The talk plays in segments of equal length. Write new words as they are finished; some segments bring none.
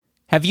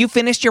Have you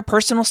finished your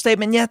personal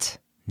statement yet?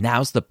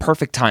 Now's the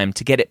perfect time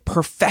to get it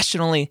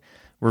professionally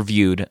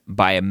reviewed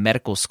by a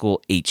medical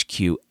school HQ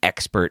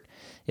expert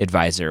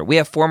advisor. We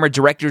have former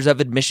directors of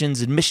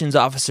admissions, admissions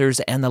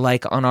officers, and the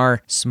like on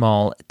our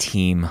small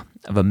team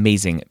of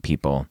amazing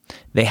people.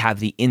 They have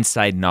the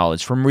inside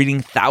knowledge from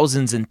reading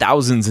thousands and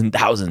thousands and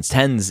thousands,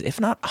 tens, if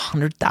not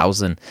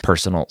 100,000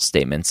 personal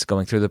statements,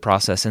 going through the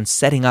process and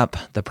setting up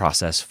the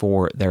process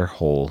for their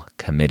whole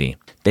committee.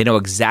 They know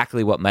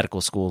exactly what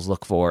medical schools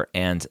look for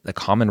and the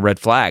common red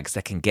flags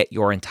that can get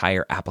your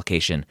entire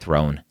application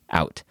thrown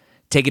out.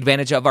 Take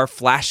advantage of our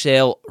flash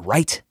sale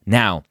right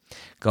now,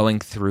 going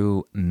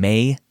through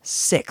May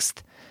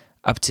 6th,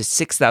 up to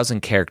 6,000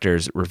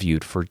 characters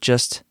reviewed for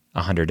just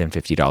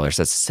 $150.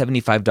 That's a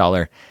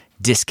 $75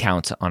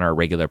 discount on our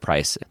regular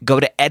price. Go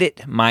to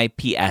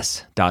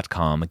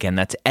editmyps.com. Again,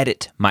 that's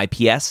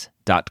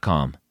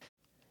editmyps.com.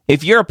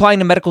 If you're applying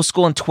to medical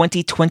school in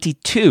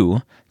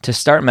 2022 to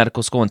start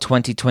medical school in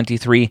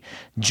 2023,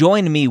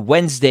 join me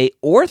Wednesday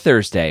or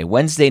Thursday,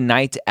 Wednesday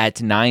night at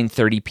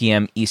 9:30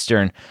 p.m.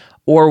 Eastern,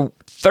 or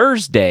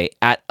Thursday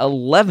at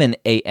 11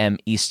 a.m.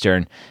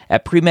 Eastern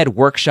at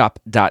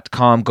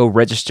premedworkshop.com. Go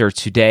register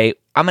today.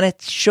 I'm going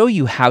to show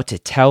you how to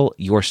tell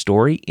your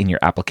story in your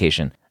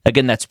application.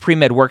 Again, that's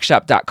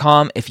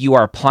premedworkshop.com. If you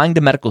are applying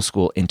to medical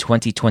school in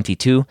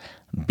 2022,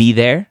 be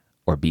there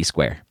or be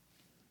square.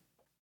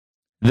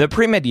 The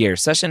Premed Year,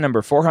 session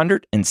number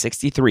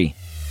 463.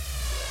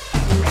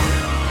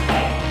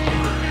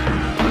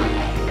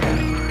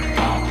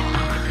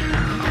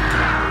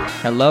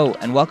 Hello,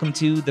 and welcome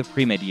to the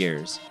Premed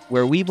Years,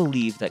 where we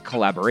believe that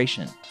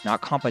collaboration,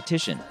 not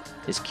competition,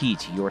 is key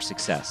to your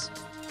success.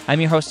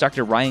 I'm your host,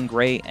 Dr. Ryan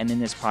Gray, and in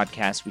this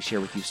podcast, we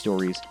share with you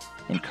stories,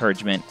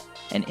 encouragement,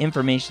 and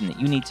information that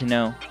you need to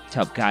know to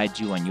help guide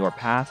you on your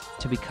path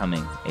to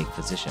becoming a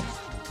physician.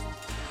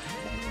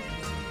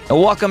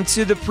 Welcome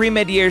to the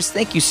Premed Years.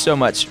 Thank you so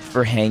much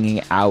for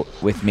hanging out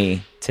with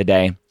me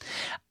today.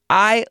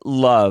 I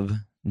love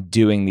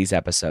doing these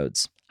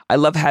episodes. I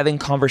love having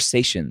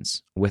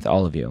conversations with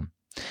all of you.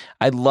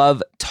 I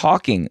love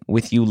talking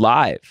with you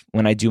live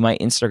when I do my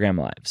Instagram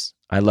lives.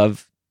 I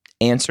love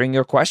answering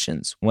your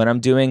questions when I'm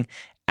doing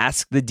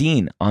Ask the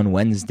Dean on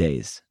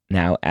Wednesdays,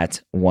 now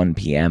at 1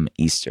 p.m.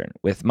 Eastern,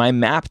 with my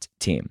Mapped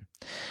team.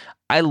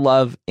 I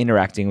love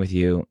interacting with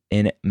you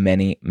in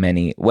many,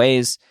 many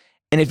ways.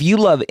 And if you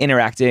love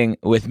interacting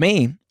with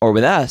me or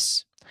with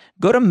us,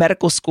 go to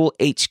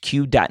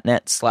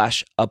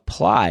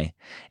medicalschoolhq.net/apply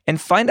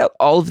and find out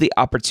all of the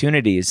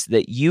opportunities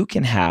that you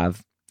can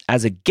have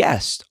as a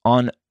guest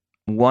on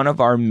one of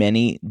our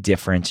many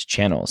different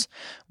channels,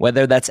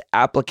 whether that's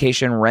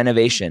application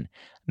renovation,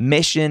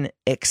 mission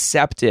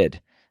accepted,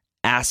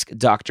 Ask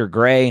Dr.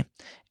 Gray,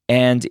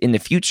 and in the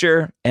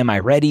future, Am I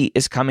Ready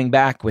is coming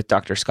back with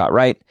Dr. Scott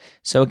Wright.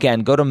 So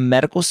again, go to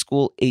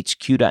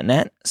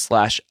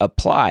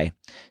medicalschoolhq.net/apply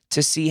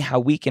to see how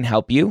we can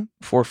help you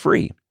for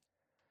free.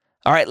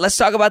 All right, let's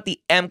talk about the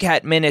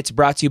MCAT Minutes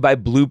brought to you by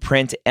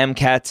Blueprint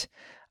MCAT.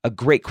 A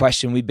great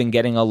question we've been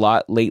getting a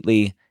lot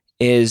lately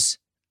is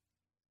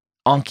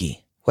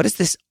Anki. What is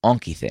this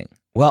Anki thing?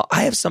 Well,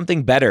 I have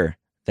something better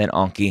than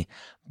Anki.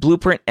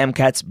 Blueprint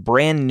MCAT's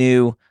brand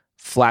new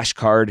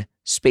flashcard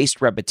spaced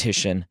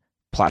repetition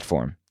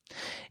platform.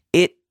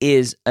 It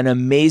is an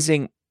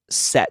amazing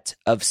set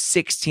of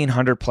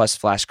 1,600 plus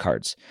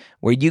flashcards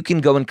where you can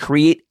go and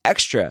create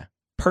extra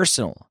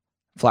personal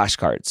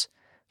flashcards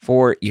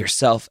for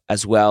yourself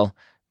as well,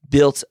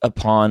 built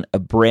upon a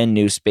brand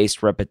new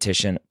spaced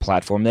repetition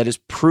platform that is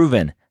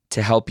proven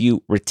to help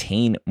you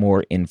retain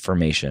more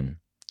information.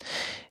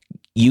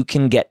 You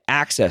can get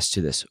access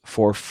to this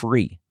for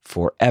free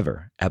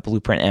forever at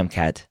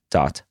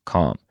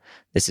blueprintmcat.com.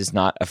 This is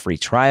not a free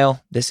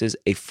trial. This is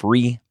a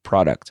free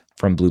product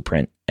from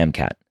Blueprint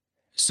MCAT.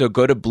 So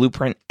go to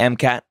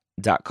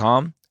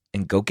blueprintmcat.com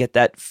and go get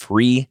that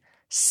free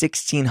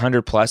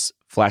 1,600 plus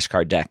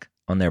flashcard deck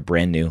on their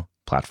brand new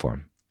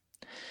platform.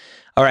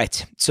 All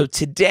right, so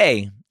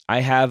today I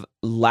have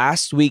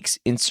last week's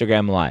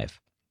Instagram Live.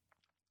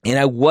 And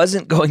I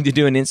wasn't going to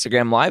do an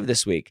Instagram Live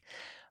this week,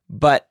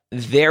 but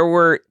there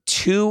were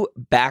two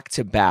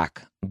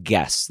back-to-back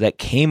guests that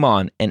came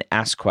on and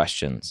asked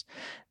questions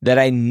that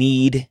I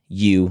need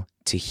you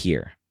to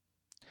hear.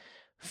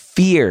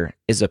 Fear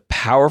is a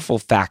powerful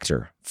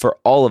factor for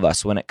all of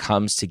us when it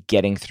comes to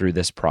getting through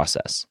this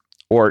process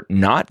or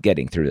not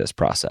getting through this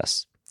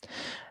process.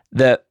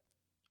 The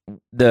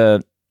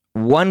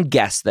one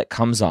guest that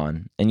comes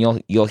on, and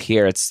you'll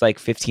hear it's like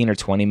 15 or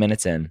 20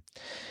 minutes in,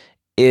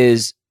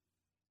 is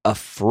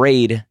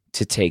afraid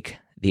to take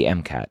the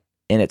MCAT,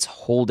 and it's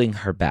holding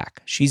her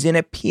back. She's in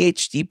a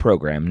PhD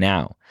program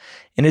now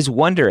and is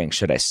wondering,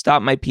 should I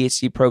stop my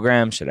PhD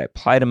program? Should I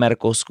apply to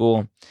medical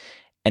school?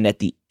 And at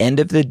the end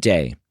of the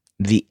day,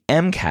 the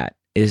MCAT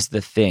is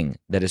the thing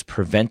that is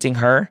preventing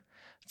her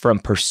from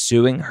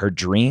pursuing her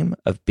dream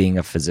of being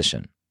a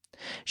physician.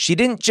 She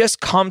didn't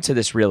just come to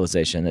this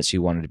realization that she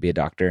wanted to be a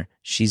doctor.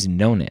 She's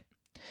known it,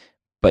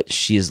 but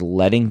she is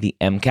letting the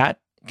MCAT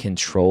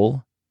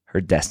control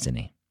her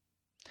destiny.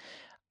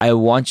 I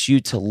want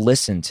you to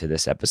listen to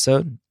this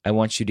episode. I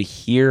want you to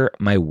hear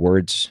my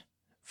words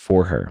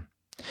for her.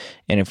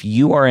 And if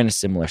you are in a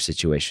similar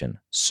situation,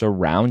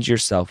 surround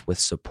yourself with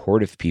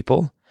supportive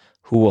people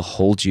who will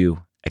hold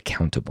you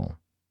accountable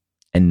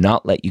and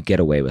not let you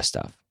get away with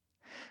stuff.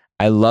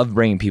 I love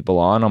bringing people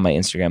on my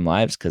Instagram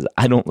lives because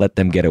I don't let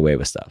them get away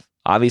with stuff.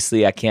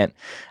 Obviously, I can't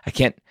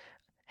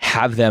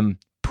have them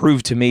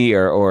prove to me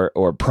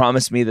or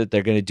promise me that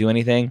they're going to do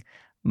anything,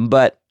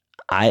 but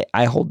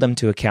I hold them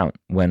to account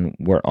when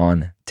we're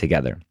on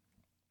together.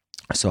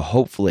 So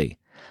hopefully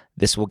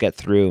this will get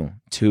through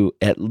to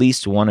at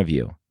least one of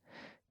you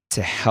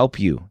to help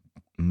you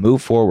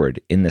move forward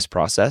in this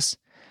process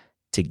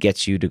to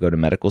get you to go to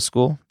medical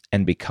school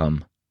and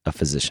become a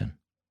physician.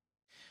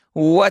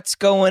 What's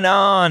going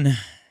on?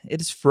 It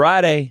is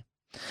Friday,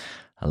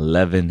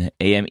 11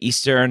 a.m.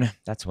 Eastern.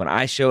 That's when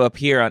I show up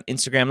here on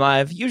Instagram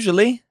Live.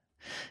 Usually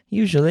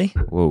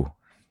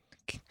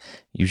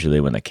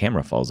when the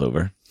camera falls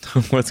over.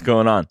 What's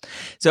going on?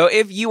 So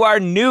if you are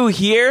new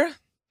here,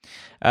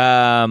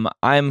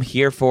 I'm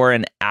here for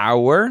an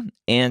hour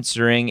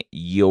answering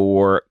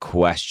your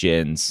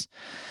questions.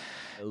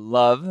 I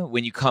love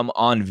when you come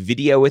on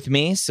video with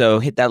me. So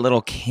hit that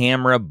little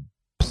camera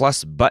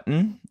plus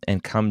button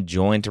and come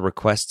join to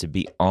request to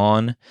be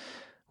on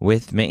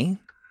with me.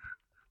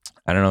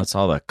 I don't know, it's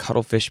all the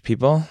cuttlefish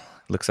people.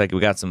 Looks like we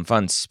got some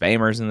fun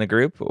spammers in the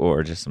group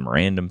or just some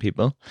random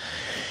people.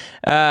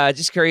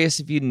 Just curious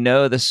if you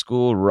know the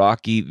school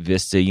Rocky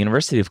Vista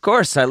University. Of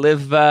course, I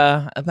live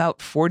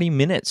about 40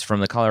 minutes from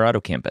the Colorado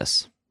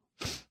campus.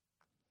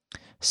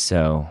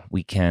 So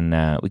we can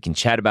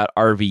chat about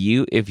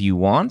RVU if you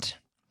want.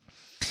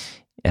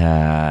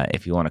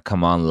 If you want to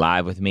come on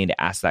live with me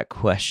to ask that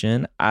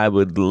question, I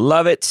would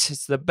love it.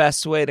 It's the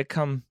best way to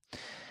come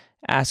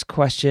ask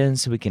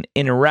questions so we can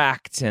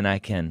interact and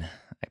I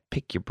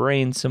pick your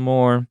brain some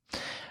more.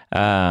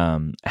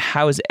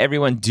 How is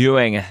everyone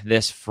doing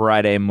this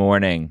Friday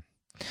morning?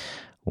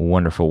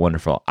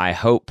 Wonderful. I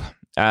hope.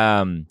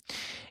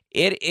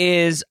 It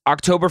is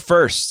October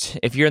 1st.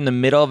 If you're in the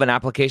middle of an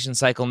application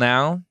cycle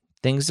now,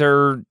 things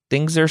are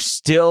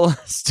still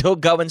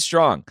going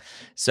strong.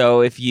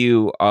 So if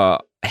you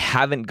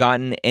haven't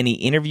gotten any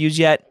interviews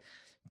yet,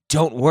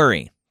 don't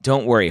worry.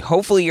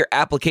 Hopefully your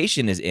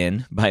application is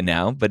in by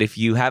now, but if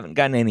you haven't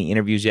gotten any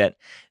interviews yet,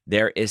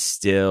 there is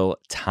still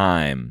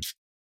time.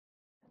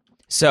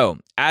 So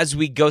as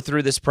we go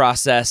through this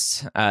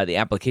process, the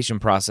application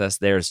process,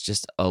 there's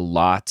just a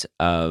lot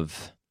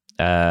of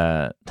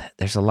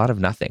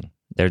nothing.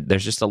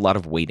 There's just a lot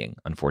of waiting,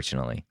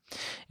 unfortunately,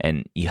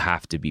 and you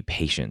have to be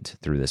patient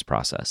through this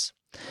process.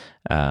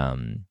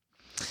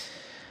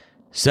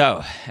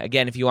 So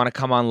again, if you want to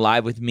come on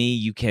live with me,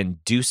 you can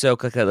do so.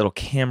 Click that little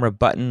camera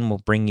button. We'll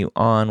bring you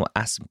on. We'll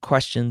ask some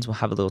questions. We'll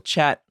have a little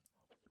chat.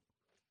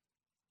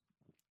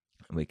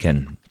 We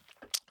can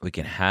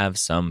have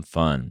some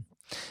fun.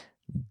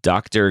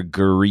 Dr.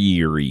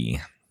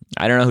 Guriri.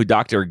 I don't know who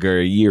Dr.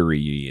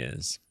 Guriri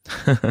is.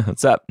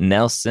 What's up,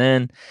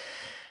 Nelson?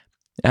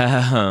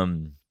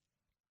 I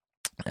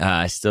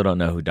still don't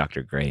know who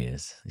Dr. Gray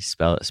is.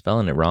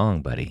 Spelling it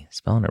wrong, buddy.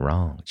 Spelling it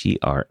wrong.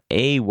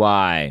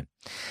 Gray.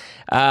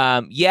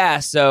 Yeah,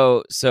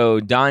 so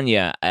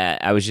Danya,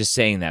 I was just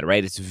saying that,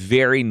 right? It's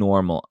very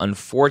normal,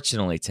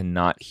 unfortunately, to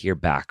not hear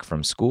back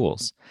from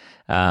schools.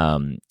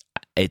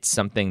 It's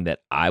something that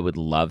I would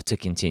love to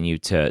continue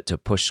to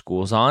push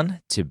schools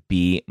on, to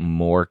be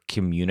more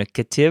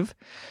communicative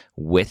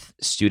with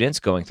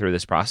students going through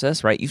this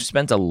process, right? You've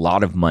spent a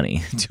lot of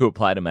money to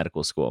apply to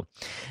medical school.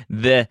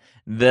 The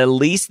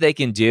least they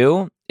can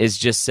do is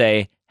just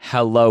say,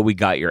 hello, we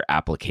got your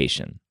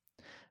application.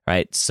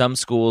 Right? Some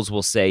schools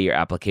will say your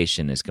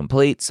application is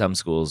complete. Some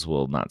schools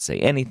will not say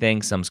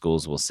anything. Some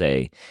schools will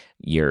say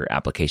your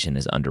application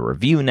is under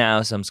review now.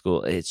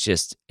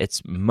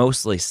 It's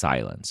mostly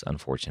silence,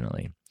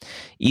 unfortunately.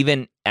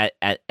 Even at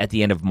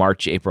the end of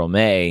March, April,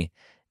 May,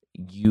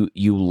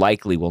 you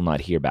likely will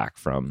not hear back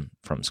from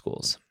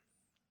schools.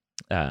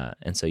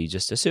 And so you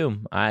just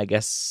assume, I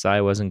guess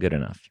I wasn't good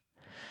enough.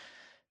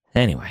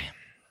 Anyway.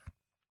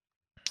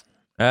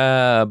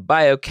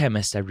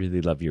 Biochemist, I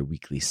really love your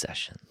weekly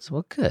sessions.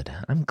 Well, good.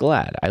 I'm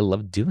glad. I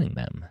love doing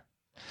them.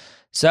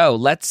 So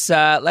let's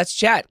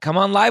chat. Come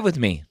on live with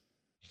me.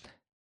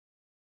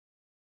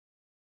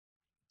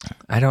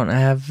 I don't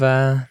have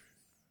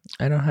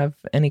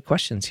any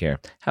questions here.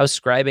 How's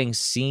scribing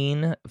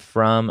seen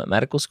from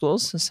medical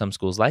schools? Some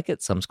schools like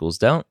it. Some schools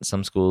don't.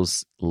 Some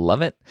schools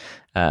love it.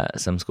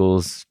 Some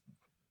schools.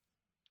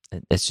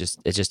 It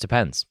just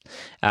depends.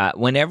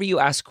 Whenever you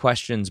ask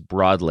questions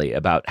broadly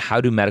about how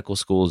do medical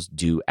schools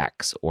do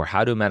X or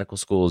how do medical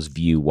schools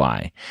view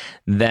Y,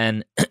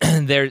 then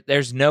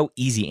there's no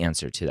easy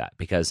answer to that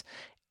because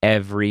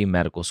every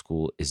medical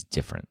school is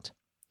different.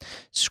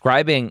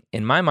 Scribing,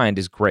 in my mind,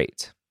 is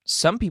great.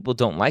 Some people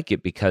don't like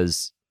it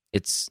because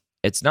it's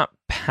not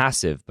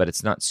passive, but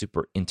it's not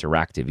super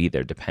interactive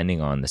either,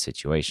 depending on the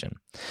situation.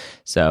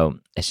 So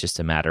it's just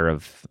a matter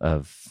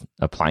of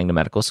applying to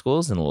medical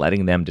schools and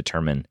letting them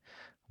determine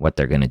what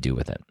they're going to do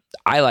with it.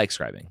 I like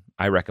scribing.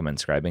 I recommend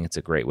scribing. It's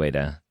a great way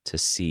to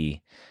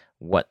see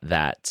what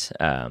that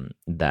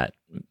that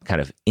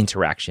kind of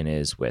interaction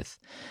is with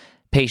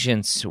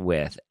patients,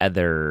 with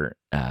other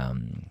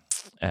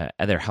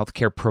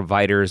healthcare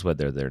providers,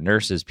 whether they're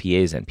nurses,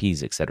 PAs,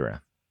 NPs,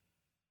 etc.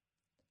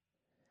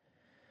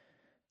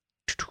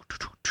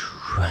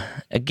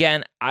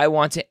 Again, I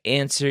want to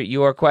answer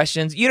your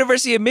questions.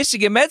 University of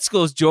Michigan Med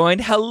School's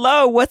joined.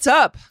 Hello, what's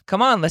up?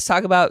 Come on, let's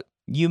talk about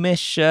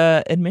UMich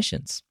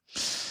admissions.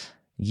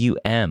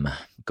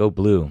 Go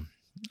blue.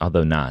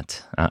 Although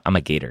not. I'm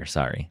a Gator,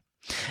 sorry.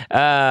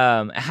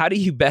 How do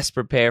you best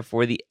prepare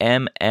for the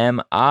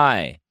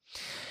MMI?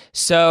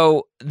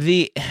 So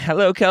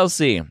hello,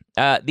 Kelsey.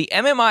 The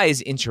MMI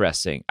is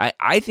interesting.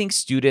 I think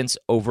students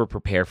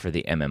over-prepare for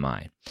the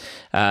MMI.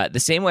 The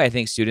same way I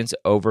think students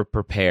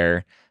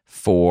over-prepare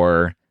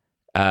for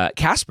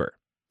Casper,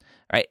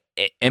 right?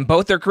 And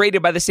both are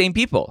created by the same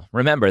people.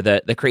 Remember,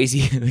 the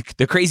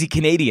crazy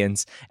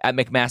Canadians at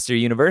McMaster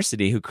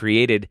University who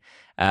created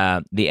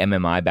the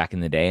MMI back in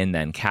the day, and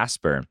then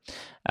Casper.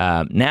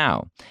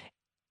 Now,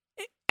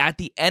 at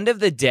the end of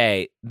the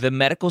day, the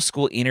medical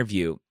school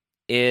interview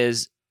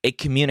is a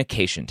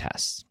communication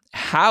test.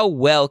 How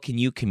well can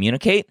you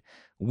communicate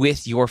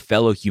with your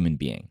fellow human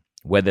being,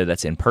 whether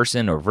that's in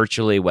person or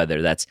virtually,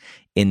 whether that's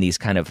in these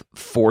kind of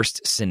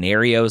forced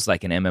scenarios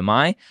like an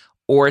MMI,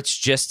 or it's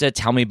just a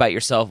tell me about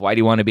yourself, why do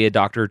you want to be a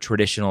doctor,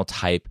 traditional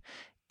type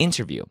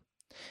interview.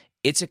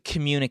 It's a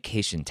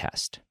communication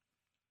test.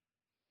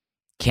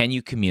 Can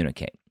you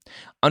communicate?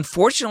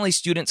 Unfortunately,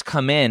 students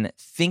come in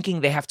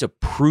thinking they have to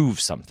prove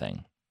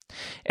something.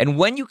 And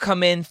when you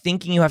come in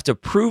thinking you have to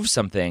prove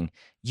something,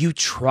 you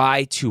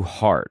try too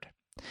hard.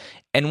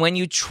 And when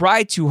you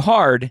try too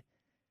hard,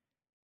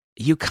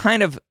 you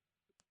kind of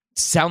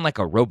sound like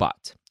a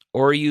robot,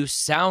 or you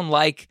sound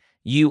like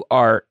you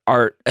are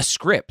a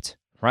script,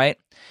 right?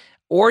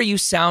 Or you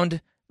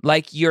sound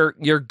like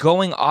you're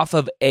going off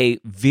of a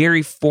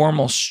very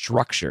formal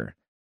structure.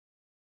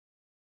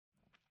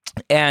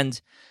 And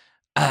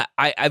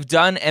I've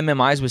done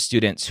MMIs with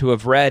students who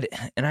have read,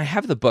 and I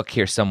have the book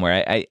here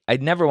somewhere. I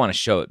never want to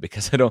show it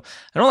because I don't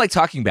like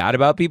talking bad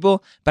about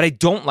people, but I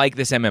don't like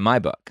this MMI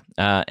book.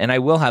 And I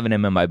will have an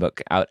MMI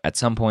book out at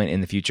some point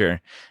in the future.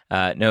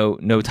 No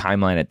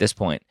timeline at this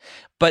point.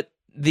 But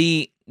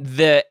the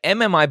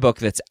MMI book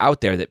that's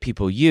out there that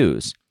people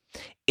use,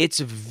 it's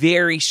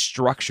very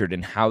structured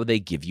in how they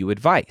give you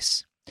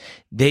advice.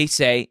 They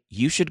say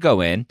you should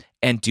go in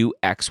and do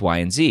X, Y,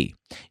 and Z.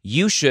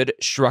 You should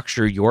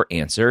structure your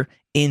answer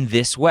in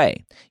this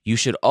way. You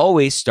should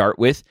always start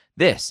with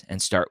this and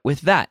start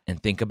with that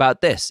and think about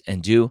this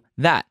and do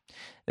that.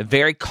 A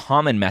very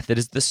common method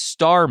is the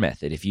STAR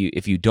method. If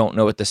you don't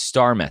know what the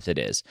STAR method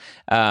is,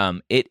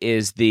 it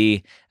is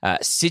the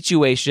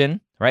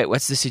situation, right?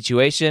 What's the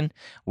situation?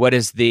 What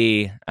is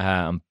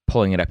I'm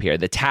pulling it up here.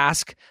 The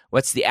task.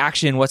 What's the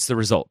action? What's the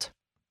result?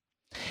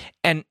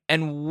 And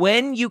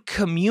when you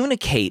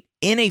communicate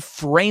in a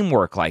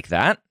framework like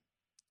that,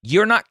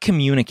 you're not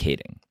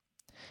communicating.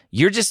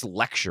 You're just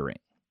lecturing.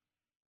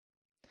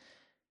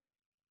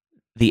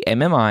 The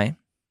MMI,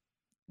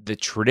 the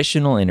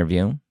traditional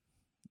interview,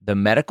 the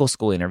medical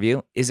school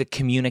interview is a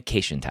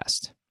communication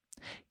test.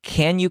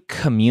 Can you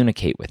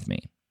communicate with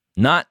me?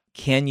 Not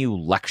can you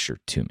lecture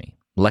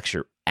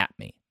at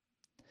me,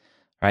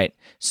 right?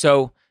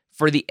 So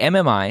for the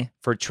MMI,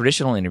 for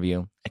traditional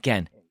interview,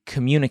 again,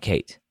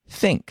 communicate,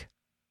 think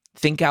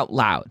out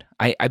loud.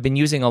 I've been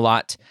using a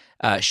lot,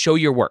 show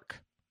your work.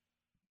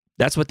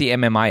 That's what the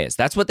MMI is.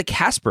 That's what the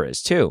Casper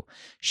is too.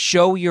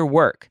 Show your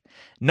work.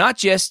 Not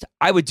just,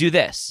 I would do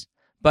this,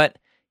 but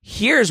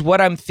here's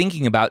what I'm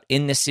thinking about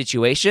in this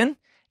situation,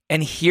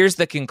 and here's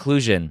the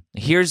conclusion.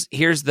 Here's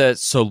the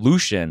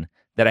solution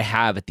that I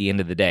have at the end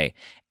of the day.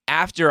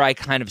 After I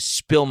kind of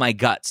spill my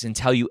guts and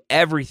tell you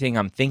everything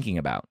I'm thinking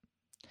about.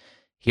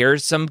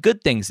 Here's some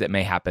good things that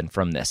may happen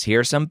from this.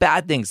 Here are some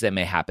bad things that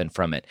may happen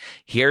from it.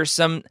 Here are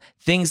some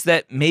things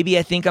that maybe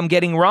I think I'm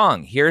getting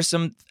wrong. Here are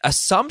some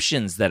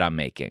assumptions that I'm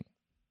making.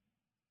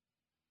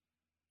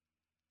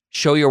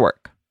 Show your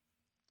work.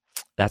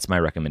 That's my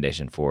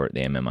recommendation for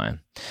the MMI.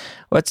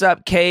 What's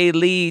up,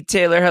 Kaylee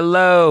Taylor?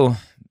 Hello.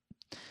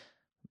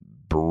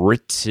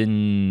 Brit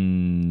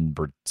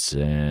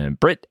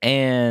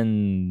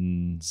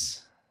and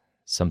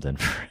something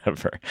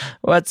forever.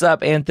 What's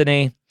up,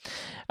 Anthony?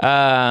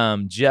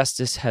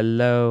 Justice,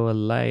 hello.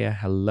 Alaya,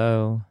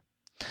 hello.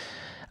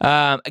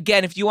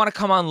 Again, if you want to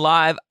come on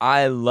live,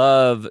 I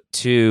love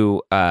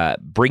to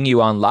bring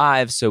you on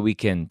live so we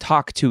can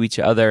talk to each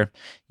other.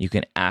 You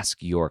can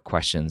ask your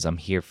questions. I'm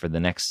here for the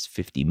next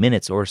 50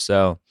 minutes or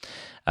so.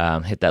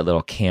 Hit that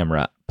little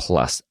camera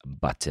plus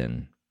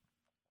button.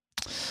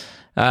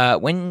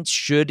 When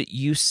should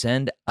you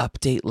send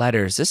update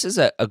letters? This is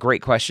a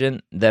great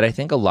question that I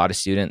think a lot of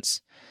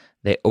students,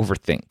 they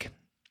overthink.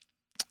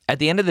 At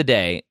the end of the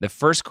day, the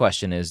first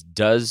question is,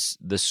 does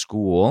the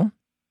school,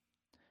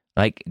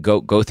 like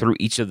go through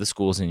each of the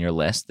schools in your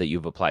list that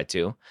you've applied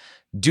to,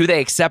 do they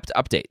accept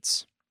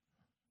updates?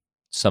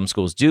 Some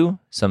schools do,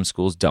 some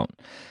schools don't.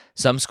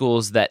 Some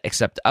schools that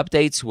accept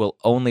updates will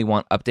only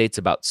want updates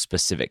about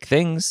specific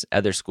things.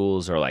 Other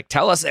schools are like,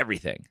 tell us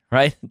everything,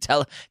 right?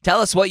 Tell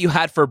us what you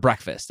had for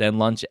breakfast and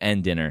lunch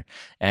and dinner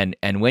and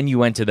when you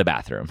went to the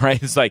bathroom,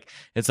 right? It's like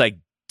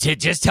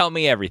just tell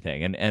me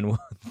everything and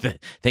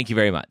thank you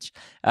very much.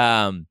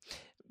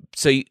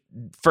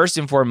 First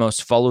and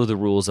foremost, follow the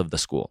rules of the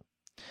school.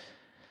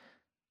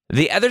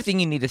 The other thing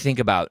you need to think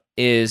about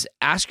is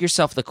ask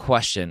yourself the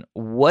question,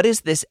 what is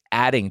this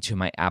adding to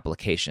my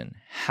application?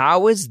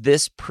 How is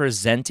this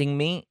presenting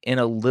me in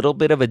a little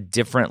bit of a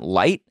different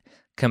light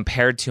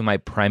compared to my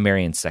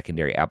primary and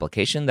secondary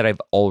application that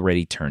I've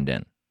already turned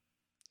in?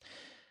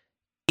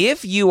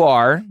 If you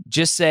are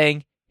just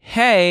saying,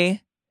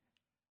 hey,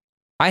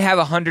 I have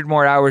 100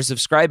 more hours of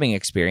scribing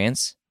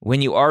experience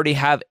when you already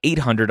have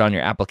 800 on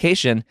your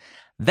application,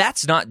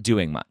 that's not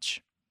doing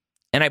much.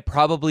 And I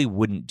probably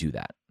wouldn't do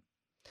that.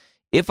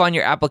 If on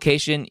your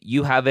application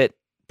you have it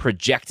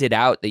projected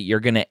out that you're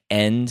going to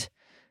end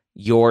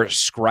your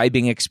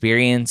scribing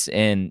experience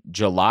in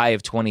July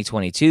of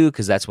 2022,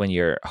 because that's when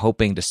you're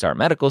hoping to start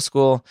medical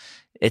school,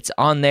 it's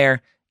on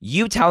there.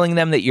 You telling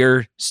them that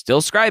you're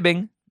still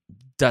scribing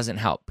doesn't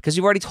help because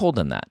you've already told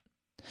them that.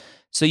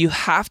 So you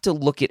have to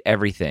look at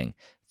everything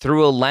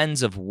through a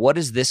lens of what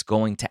is this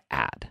going to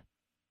add?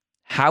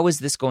 How is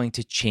this going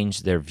to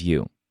change their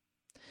view?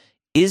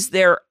 Is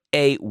there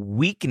a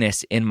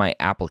weakness in my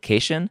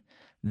application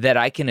that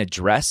I can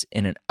address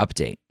in an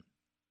update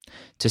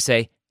to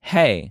say,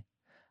 hey,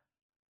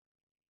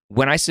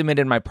 when I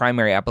submitted my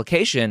primary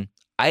application,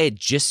 I had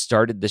just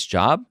started this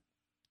job,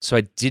 so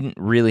I didn't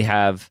really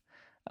have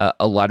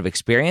a lot of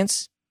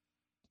experience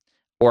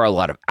or a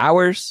lot of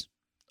hours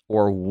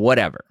or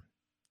whatever.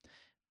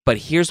 But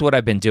here's what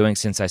I've been doing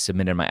since I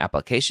submitted my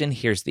application.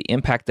 Here's the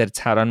impact that it's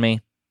had on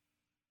me.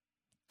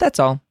 That's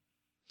all.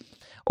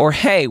 Or,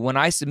 hey, when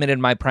I submitted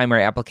my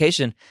primary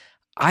application,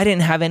 I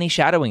didn't have any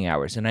shadowing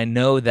hours, and I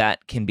know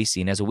that can be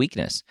seen as a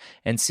weakness.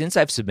 And since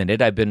I've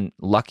submitted, I've been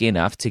lucky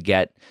enough to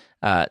get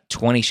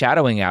 20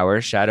 shadowing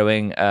hours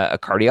shadowing a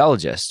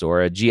cardiologist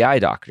or a GI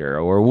doctor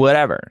or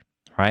whatever,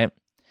 right?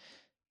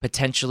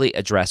 Potentially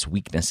address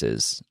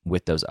weaknesses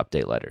with those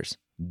update letters.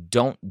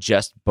 Don't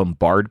just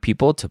bombard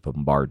people to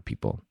bombard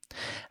people.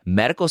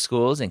 Medical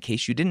schools, in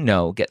case you didn't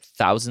know, get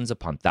thousands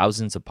upon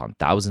thousands upon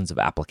thousands of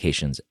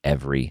applications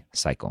every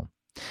cycle.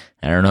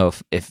 I don't know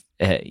if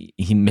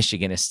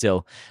Michigan is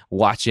still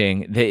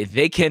watching.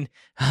 They can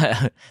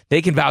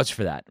they can vouch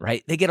for that,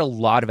 right? They get a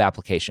lot of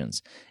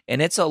applications,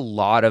 and it's a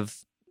lot of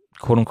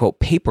quote unquote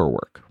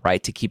paperwork,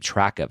 right, to keep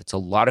track of. It's a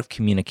lot of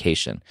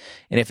communication.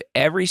 And if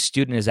every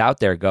student is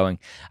out there going,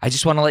 I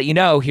just want to let you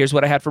know, here's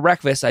what I had for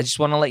breakfast. I just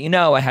want to let you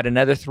know I had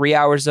another 3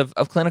 hours of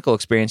clinical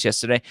experience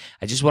yesterday.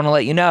 I just want to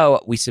let you know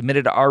we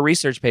submitted our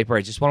research paper.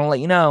 I just want to let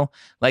you know,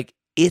 like,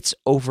 it's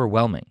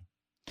overwhelming.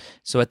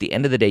 So at the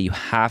end of the day, you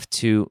have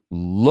to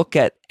look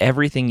at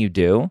everything you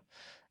do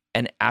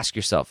and ask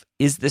yourself,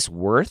 is this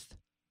worth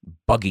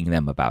bugging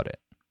them about it?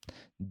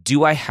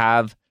 Do I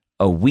have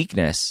a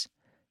weakness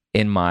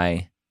in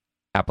my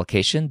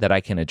application that I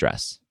can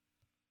address?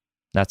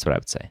 That's what I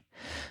would say.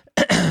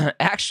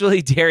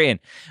 Actually, Darian,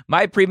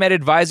 my Premed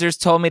advisors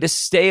told me to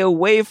stay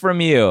away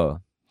from you.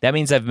 That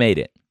means I've made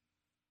it.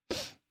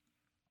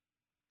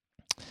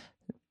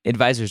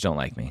 Advisors don't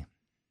like me.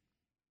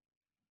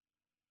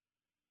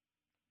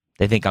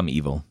 They think I'm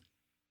evil.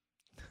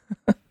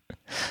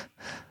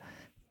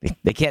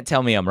 They can't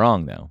tell me I'm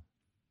wrong, though.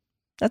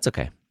 That's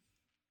okay.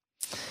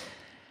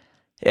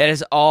 It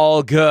is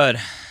all good.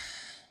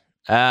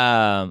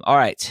 All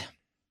right.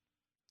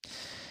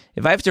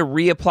 If I have to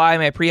reapply,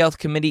 my pre-health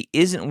committee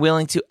isn't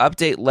willing to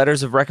update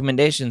letters of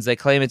recommendations. They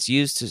claim it's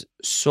used to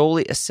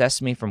solely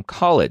assess me from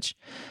college.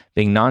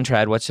 Being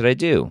non-trad, what should I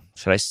do?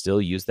 Should I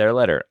still use their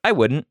letter? I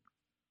wouldn't.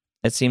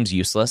 It seems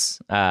useless.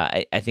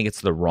 I think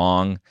it's the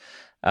wrong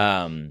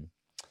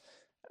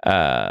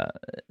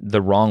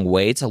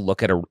way to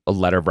look at a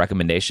letter of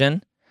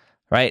recommendation,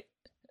 right?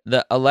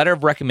 A letter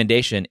of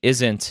recommendation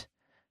isn't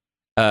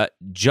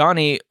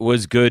Johnny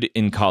was good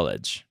in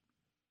college.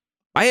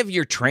 I have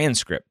your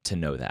transcript to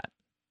know that,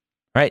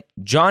 right?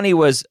 Johnny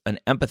was an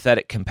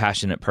empathetic,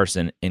 compassionate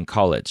person in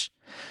college.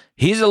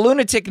 He's a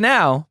lunatic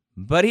now,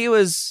 but he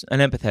was an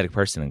empathetic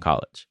person in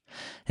college.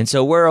 And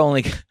so we're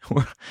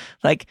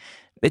like,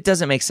 it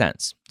doesn't make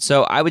sense.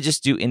 So I would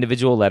just do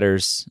individual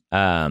letters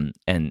and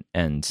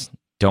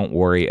don't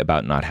worry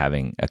about not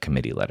having a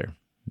committee letter.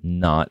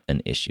 Not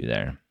an issue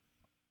there.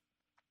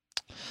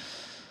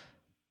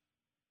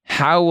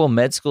 How will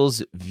med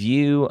schools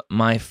view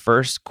my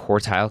first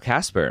quartile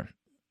Casper?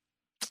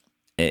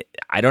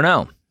 I don't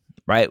know,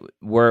 right?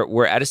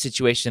 We're at a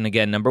situation,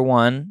 again, number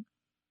one,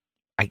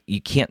 you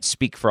can't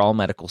speak for all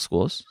medical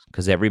schools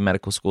because every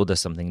medical school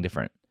does something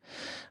different.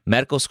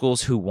 Medical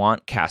schools who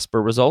want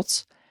Casper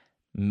results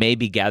may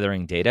be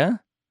gathering data,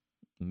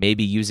 may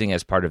be using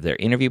as part of their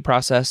interview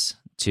process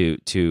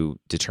to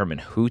determine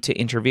who to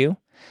interview.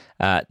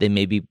 They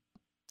may be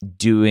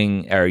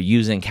doing or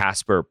using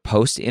Casper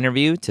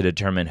post-interview to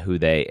determine who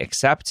they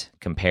accept,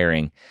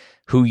 comparing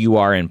who you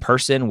are in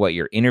person, what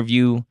your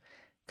interview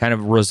kind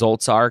of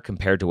results are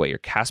compared to what your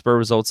Casper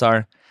results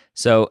are.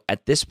 So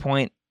at this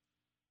point,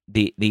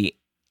 the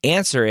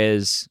answer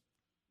is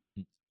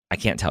I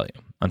can't tell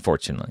you,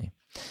 unfortunately.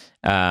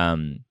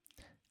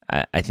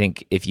 I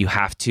think if you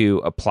have to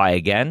apply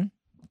again,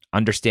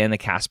 understand the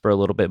Casper a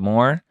little bit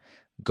more,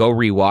 go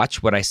rewatch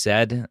what I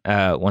said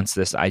once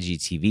this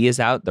IGTV is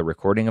out, the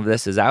recording of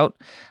this is out,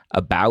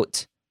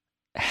 about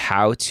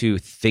how to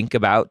think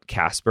about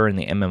Casper and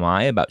the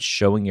MMI, about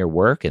showing your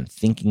work and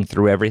thinking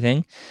through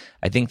everything.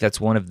 I think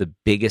that's one of the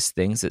biggest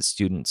things that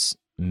students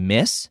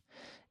miss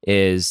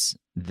is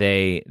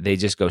they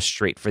just go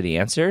straight for the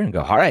answer and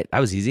go, all right, that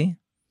was easy.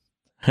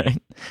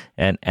 Right?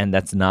 And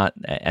that's not,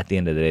 at the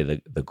end of the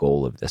day, the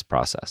goal of this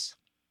process.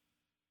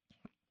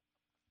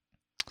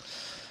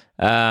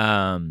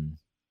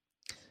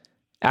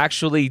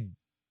 Actually,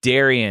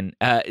 Darian,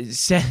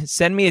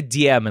 send me a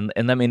DM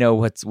and let me know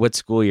what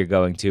school you're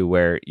going to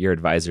where your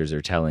advisors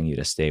are telling you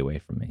to stay away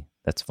from me.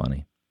 That's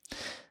funny.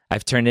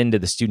 I've turned into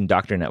the student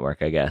doctor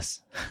network, I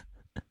guess.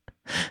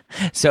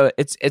 So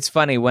it's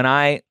funny when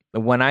I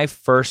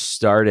first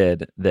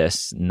started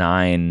this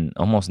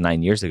almost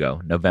 9 years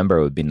ago.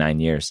 November would be 9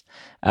 years.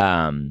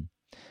 The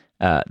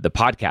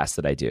podcast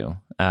that I do,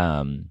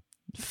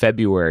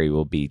 February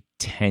will be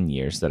 10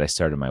 years that I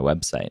started my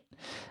website.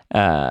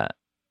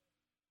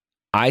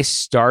 I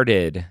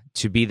started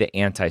to be the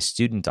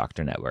anti-student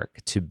doctor network,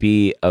 to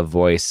be a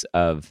voice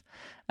of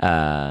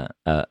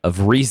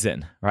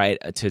reason, right?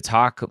 To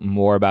talk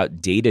more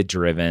about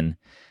data-driven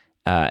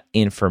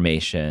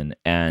information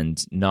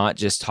and not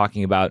just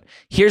talking about,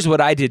 here's what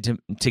I did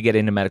to get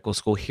into medical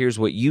school, here's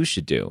what you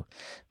should do.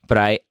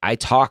 But I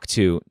talk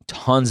to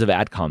tons of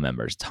AdCom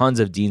members, tons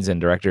of deans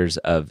and directors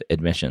of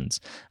admissions.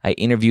 I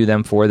interview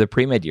them for the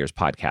Premed Years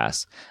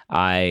podcast.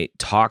 I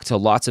talk to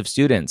lots of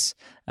students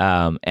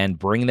and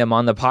bring them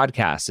on the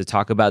podcast to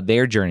talk about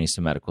their journeys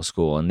to medical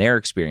school and their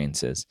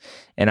experiences.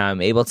 And I'm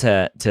able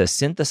to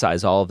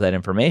synthesize all of that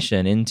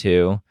information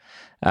into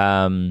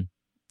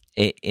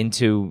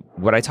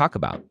what I talk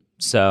about.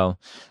 So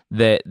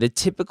the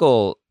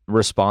typical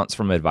response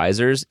from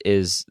advisors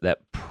is that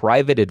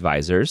private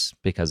advisors,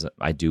 because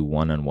I do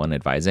one-on-one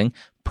advising,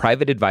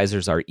 private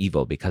advisors are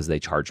evil because they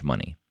charge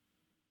money.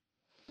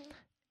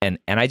 And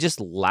I just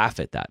laugh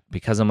at that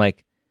because I'm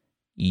like,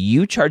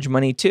 you charge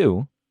money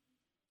too.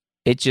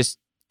 It just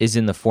is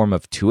in the form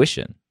of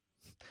tuition.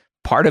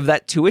 Part of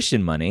that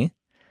tuition money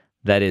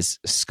that is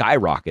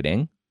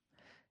skyrocketing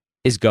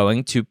is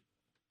going to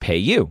pay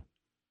you.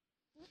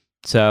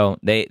 So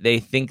they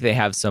think they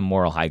have some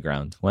moral high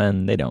ground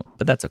when they don't,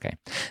 but that's okay.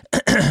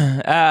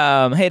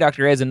 Hey,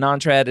 Dr. As a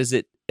non-trad, is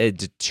it a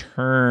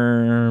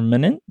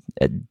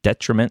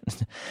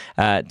detriment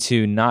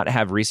to not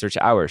have research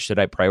hours? Should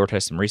I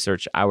prioritize some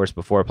research hours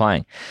before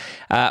applying?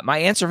 My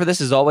answer for this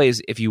is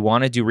always, if you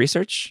want to do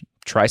research,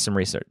 try some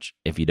research.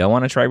 If you don't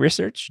want to try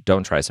research,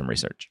 don't try some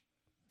research.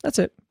 That's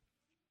it.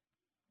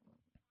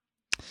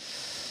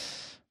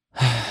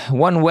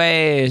 One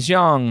way,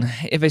 Zhang,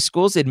 if a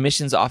school's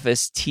admissions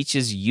office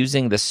teaches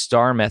using the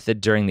STAR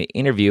method during the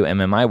interview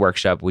MMI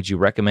workshop, would you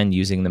recommend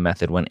using the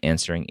method when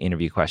answering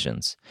interview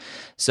questions?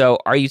 So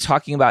are you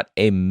talking about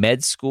a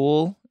med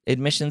school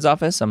admissions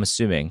office? I'm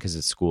assuming because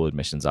it's school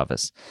admissions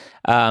office.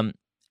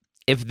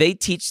 If they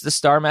teach the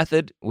STAR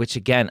method, which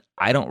again,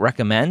 I don't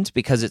recommend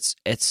because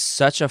it's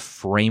such a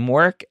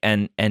framework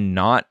and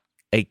not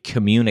a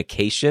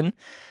communication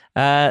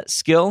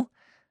skill.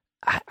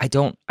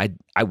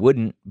 I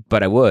wouldn't,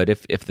 but I would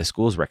if the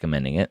school's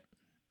recommending it.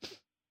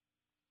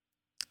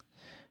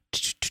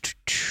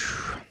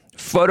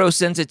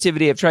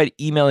 Photosensitivity. I've tried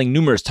emailing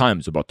numerous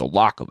times about the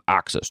lack of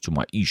access to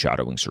my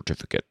e-shadowing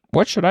certificate.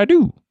 What should I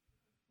do?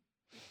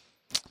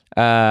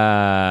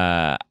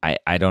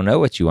 I don't know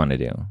what you want to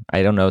do.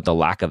 I don't know the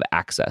lack of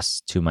access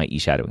to my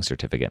e-shadowing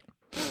certificate.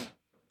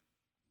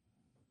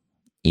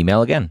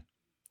 Email again.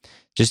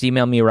 Just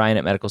email me, Ryan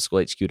at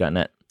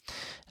medicalschoolhq.net.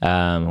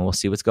 We'll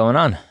see what's going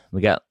on.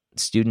 We got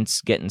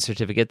students getting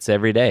certificates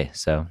every day,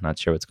 so not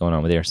sure what's going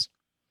on with yours.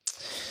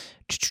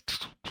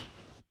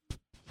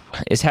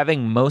 Is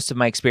having most of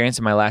my experience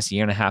in my last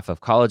year and a half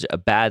of college a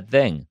bad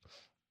thing?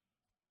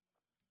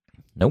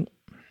 Nope.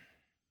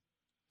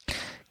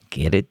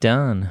 Get it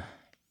done.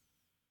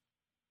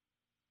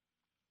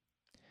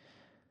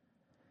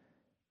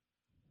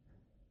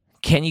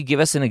 Can you give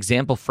us an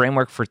example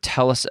framework for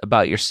tell us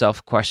about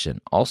yourself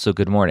question? Also,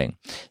 good morning.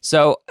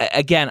 So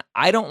again,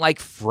 I don't like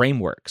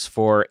frameworks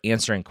for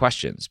answering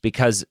questions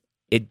because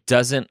it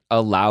doesn't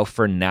allow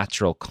for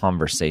natural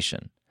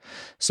conversation.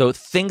 So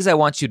things I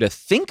want you to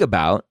think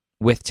about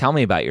with tell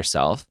me about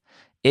yourself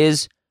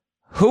is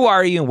who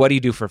are you and what do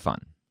you do for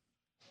fun?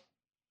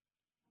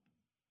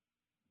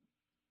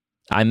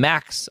 I'm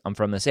Max. I'm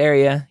from this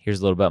area. Here's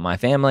a little about my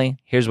family.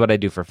 Here's what I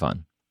do for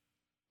fun.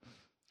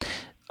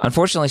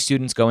 Unfortunately,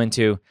 students go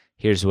into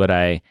here's where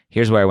I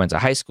went to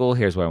high school,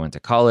 here's where I went to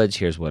college,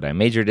 here's what I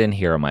majored in,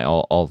 here are my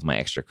all of my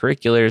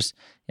extracurriculars,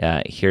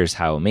 here's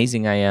how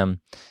amazing I am,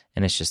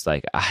 and it's just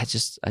like I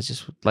just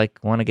like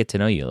want to get to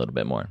know you a little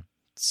bit more,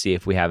 see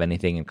if we have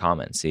anything in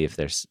common, see if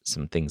there's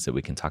some things that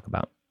we can talk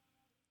about.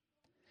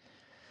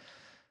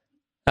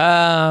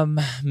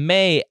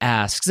 May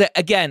asks,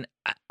 again,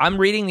 I'm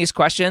reading these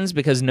questions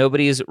because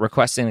nobody is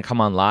requesting to come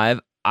on live.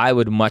 I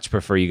would much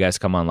prefer you guys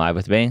come on live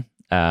with me.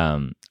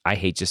 I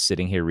hate just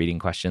sitting here reading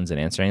questions and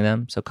answering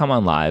them. So come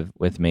on live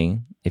with me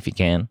if you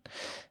can,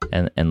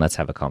 and let's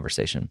have a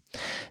conversation.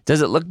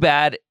 Does it look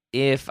bad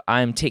if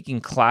I'm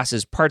taking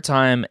classes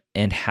part-time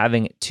and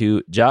having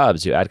 2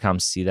 jobs? Do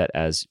AdComs see that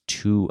as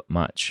too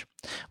much?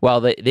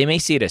 Well, they may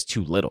see it as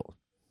too little,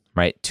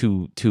 right?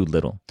 Too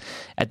little.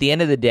 At the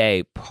end of the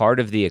day, part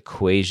of the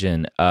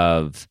equation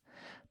of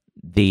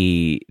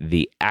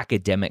the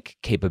academic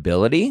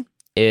capability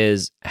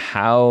is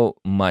how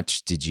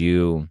much did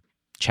you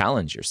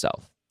challenge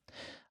yourself?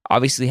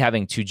 Obviously,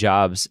 having 2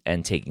 jobs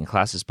and taking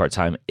classes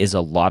part-time is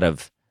a lot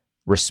of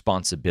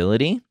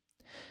responsibility,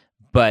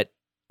 but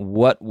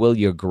what will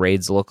your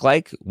grades look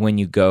like when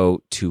you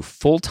go to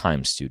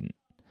full-time student?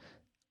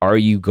 Are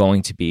you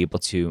going to be able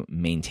to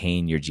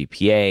maintain your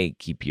GPA,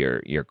 keep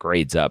your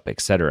grades up,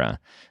 etc.,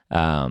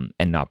 and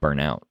not burn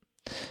out?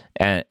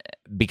 And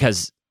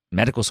because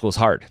medical school is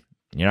hard.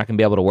 You're not going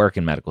to be able to work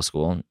in medical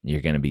school.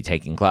 You're going to be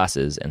taking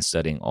classes and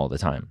studying all the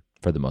time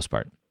for the most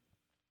part.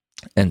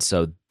 And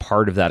so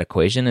part of that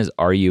equation is,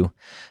 are you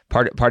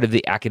part of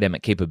the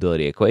academic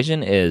capability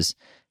equation is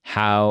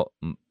how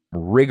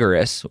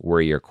rigorous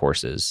were your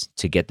courses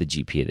to get the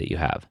GPA that you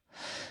have.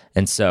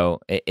 And so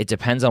it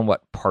depends on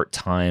what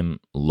part-time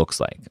looks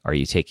like. Are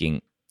you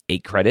taking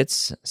 8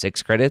 credits,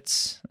 6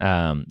 credits?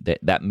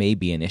 That may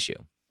be an issue.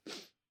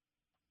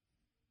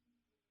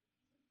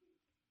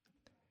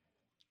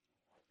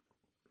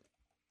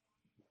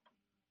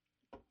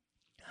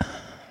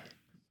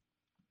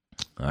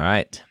 All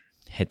right.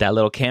 Hit that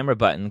little camera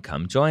button.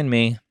 Come join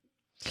me.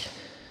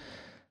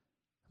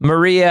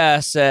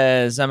 Maria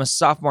says, I'm a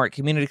sophomore at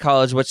community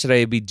college. What should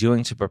I be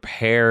doing to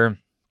prepare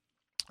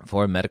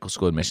for a medical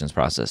school admissions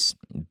process?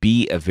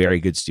 Be a very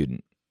good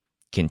student.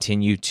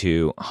 Continue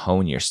to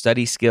hone your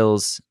study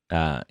skills,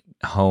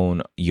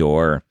 hone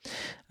your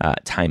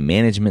time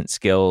management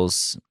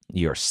skills,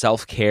 your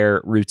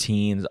self-care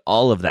routines,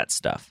 all of that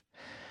stuff.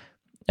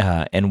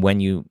 And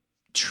when you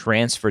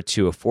transfer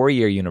to a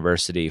 4-year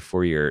university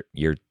for your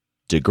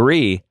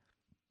degree,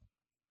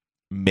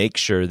 make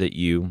sure that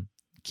you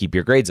keep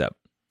your grades up.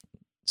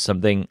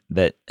 Something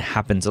that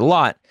happens a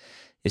lot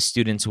is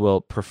students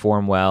will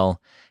perform well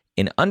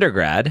in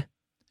undergrad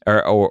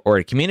or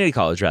at community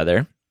college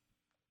rather.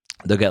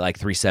 They'll get like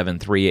 3.7,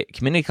 3.8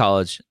 community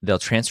college. They'll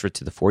transfer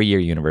to the 4-year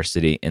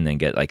university and then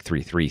get like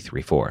 3.3,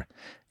 3.4.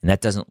 And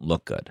that doesn't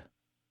look good.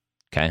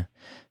 Okay.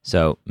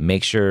 So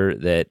make sure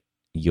that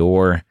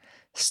your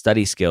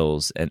study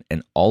skills and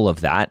all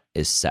of that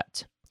is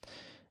set.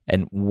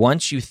 And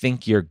once you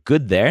think you're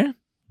good there,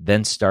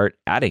 then start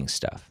adding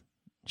stuff.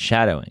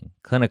 Shadowing,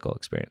 clinical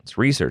experience,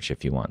 research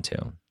if you want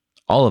to,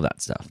 all of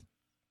that stuff.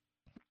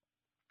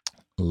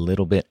 A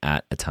little bit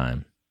at a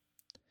time.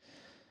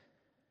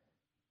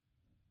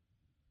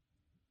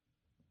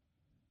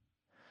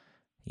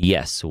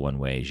 Yes, one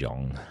way,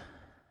 Zhong.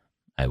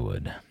 I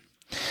would.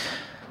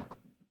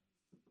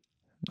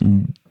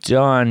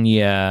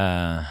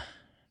 Danya,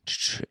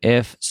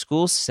 if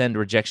schools send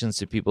rejections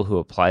to people who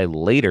apply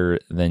later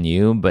than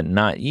you, but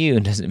not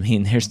you, does it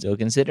mean they're still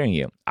considering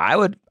you? I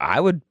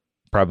would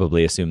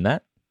probably assume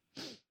that.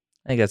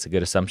 I think that's a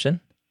good assumption.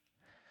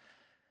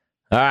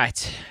 All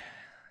right.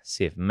 Let's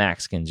see if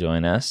Max can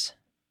join us.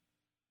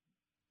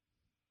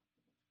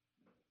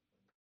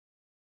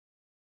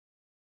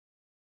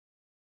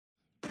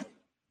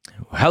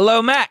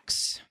 Hello,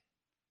 Max.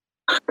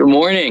 Good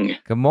morning.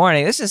 Good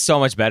morning. This is so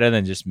much better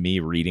than just me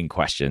reading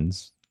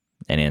questions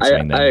and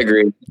answering them. I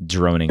agree.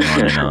 Droning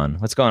on and on.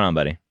 What's going on,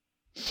 buddy?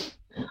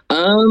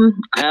 I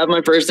have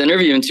my first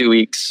interview in 2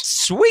 weeks.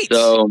 Sweet.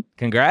 So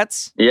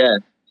congrats. Yeah.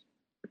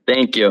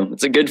 Thank you.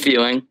 It's a good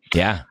feeling.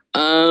 Yeah.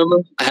 I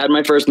had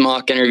my first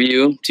mock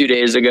interview 2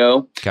 days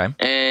ago. Okay.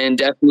 And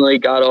definitely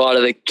got a lot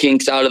of the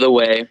kinks out of the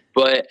way.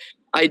 But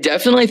I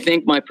definitely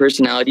think my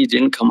personality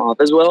didn't come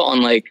off as well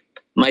on like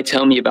my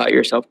tell me about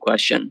yourself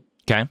question.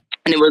 Okay.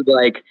 And it was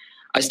like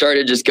I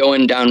started just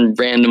going down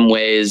random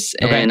ways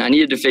and I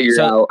needed to figure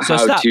out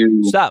how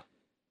to stop.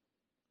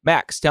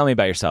 Max, tell me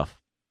about yourself.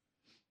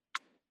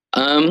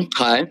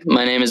 Hi,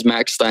 my name is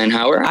Max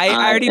Steinhauer. I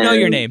already know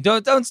your name.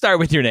 Don't start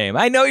with your name.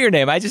 I know your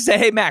name. I just say,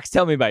 hey, Max,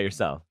 tell me about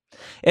yourself.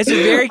 It's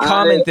a very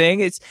common thing.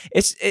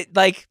 It's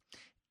like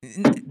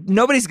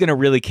nobody's gonna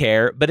really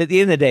care, but at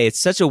the end of the day, it's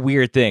such a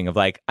weird thing of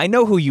like, I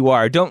know who you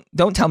are. Don't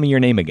tell me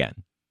your name again.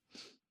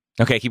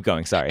 Okay, keep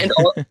going. Sorry. And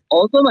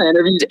also, my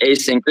interview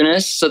is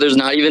asynchronous, so there's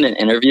not even an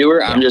interviewer.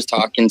 Yeah. I'm just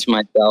talking to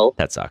myself.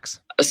 That sucks.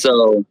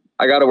 So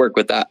I got to work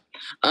with that.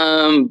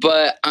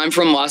 But I'm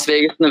from Las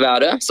Vegas,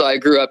 Nevada. So I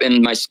grew up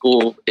in my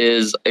school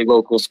is a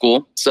local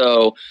school.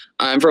 So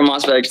I'm from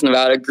Las Vegas,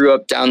 Nevada. Grew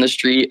up down the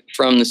street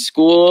from the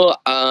school.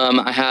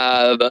 I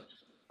have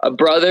a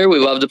brother. We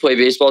loved to play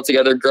baseball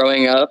together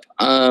growing up,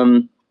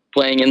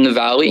 playing in the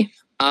Valley.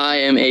 I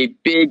am a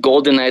big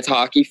Golden Knights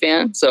hockey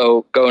fan,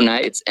 so go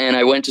Knights. And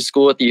I went to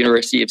school at the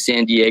University of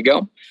San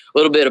Diego,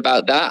 little bit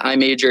about that. I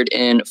majored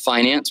in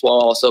finance while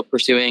also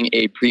pursuing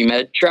a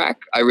pre-med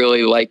track. I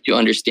really like to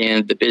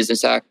understand the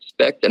business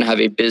aspect and have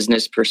a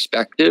business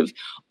perspective.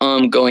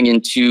 Going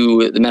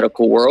into the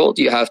medical world,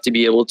 you have to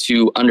be able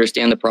to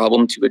understand the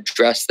problem to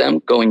address them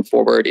going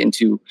forward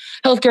into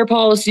healthcare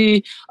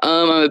policy.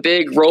 I'm a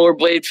big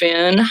rollerblade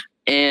fan,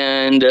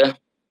 and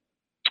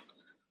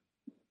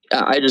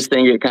I just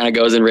think it kind of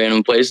goes in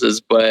random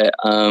places, but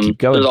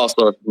there's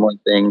also more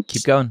things.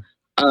 Keep going.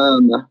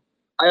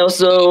 I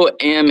also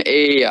am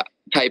a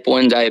type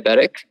 1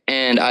 diabetic,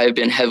 and I've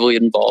been heavily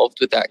involved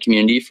with that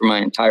community for my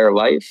entire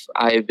life.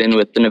 I've been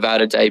with the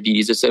Nevada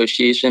Diabetes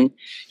Association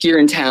here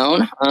in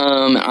town.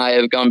 I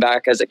have gone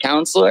back as a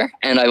counselor,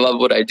 and I love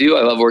what I do.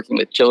 I love working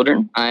with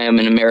children. I am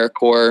an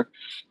AmeriCorps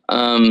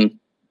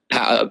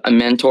a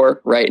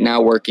mentor right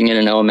now working in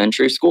an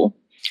elementary school.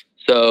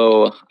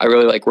 So I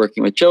really like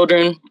working with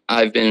children.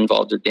 I've been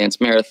involved with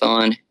Dance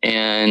Marathon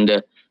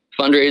and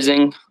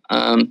fundraising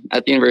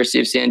at the University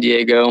of San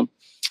Diego.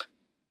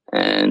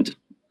 And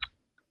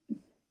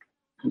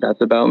that's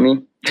about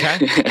me.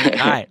 Okay.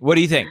 All right. What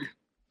do you think?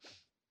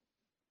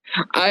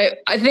 I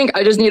think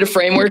I just need a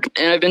framework,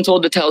 and I've been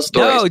told to tell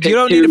stories. No, you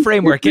don't need a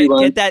framework.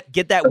 Get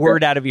that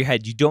word out of your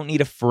head. You don't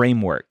need a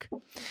framework.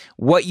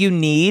 What you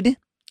need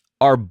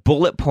are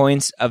bullet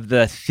points of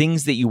the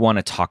things that you want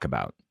to talk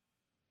about.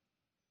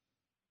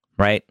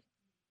 Right?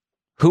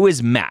 Who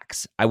is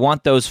Max? I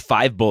want those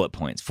 5 bullet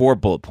points, 4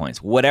 bullet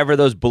points, whatever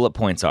those bullet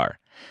points are.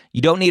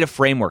 You don't need a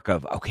framework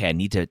of, okay, I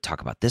need to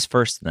talk about this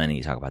first, and then I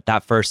need to talk about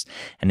that first,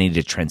 and I need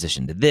to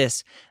transition to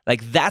this.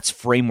 Like, that's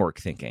framework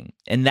thinking,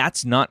 and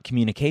that's not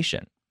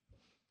communication.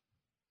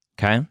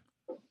 Okay?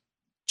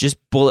 Just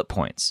bullet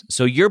points.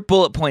 So your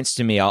bullet points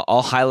to me,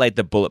 I'll highlight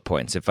the bullet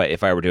points if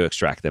I were to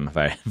extract them, if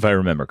I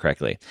remember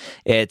correctly.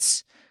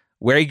 It's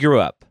where you grew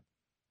up,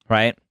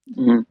 right?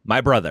 Mm-hmm.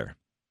 My brother.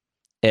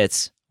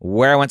 It's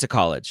where I went to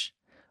college,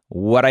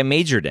 what I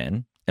majored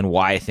in, and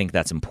why I think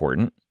that's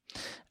important.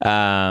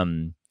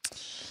 What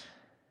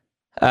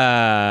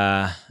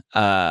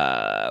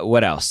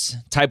else?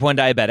 Type 1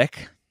 diabetic,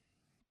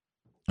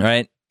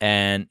 right?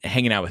 And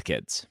hanging out with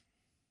kids.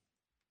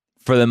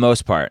 For the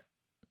most part,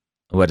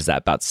 what is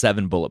that? About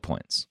 7 bullet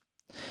points.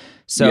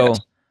 So yes.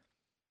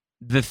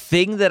 The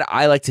thing that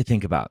I like to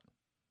think about,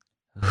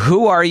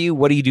 who are you?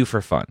 What do you do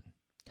for fun?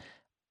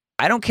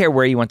 I don't care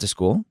where you went to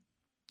school.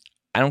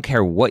 I don't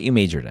care what you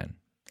majored in.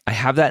 I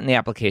have that in the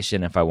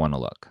application if I want to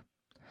look.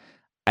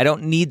 I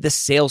don't need the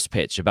sales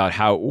pitch about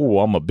how,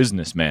 I'm a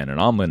businessman and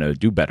I'm going to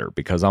do better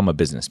because I'm a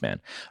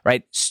businessman,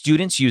 right?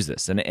 Students use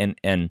this.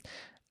 And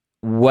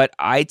what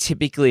I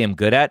typically am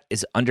good at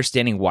is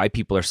understanding why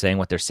people are saying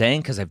what they're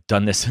saying, because I've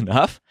done this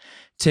enough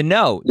to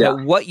know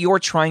that what you're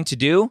trying to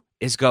do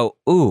is go,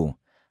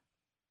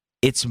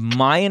 it's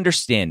my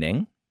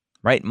understanding,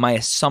 right? My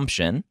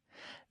assumption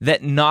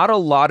that not a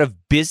lot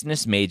of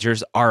business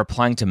majors are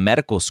applying to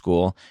medical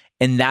school,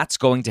 and that's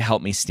going to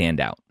help me stand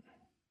out.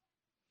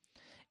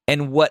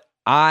 And what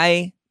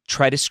I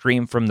try to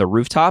scream from the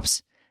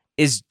rooftops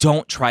is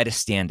don't try to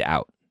stand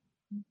out.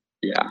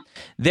 Yeah.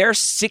 There are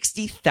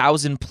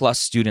 60,000 plus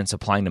students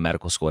applying to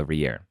medical school every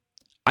year.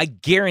 I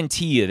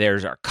guarantee you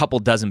there's a couple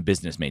dozen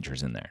business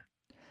majors in there.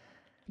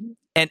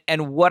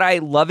 And what I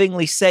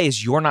lovingly say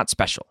is you're not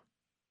special,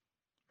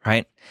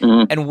 right?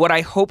 Mm-hmm. And what I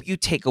hope you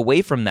take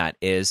away from that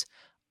is,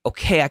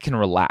 okay, I can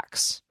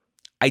relax.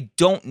 I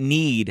don't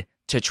need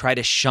to try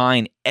to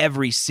shine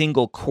every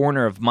single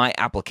corner of my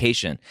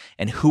application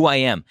and who I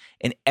am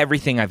and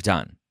everything I've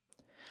done.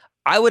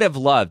 I would have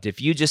loved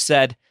if you just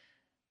said,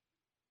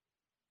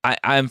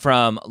 I'm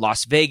from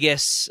Las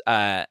Vegas.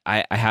 I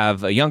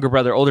have a younger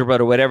brother, older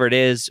brother, whatever it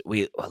is.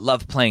 We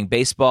love playing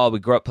baseball. We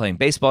grew up playing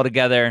baseball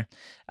together.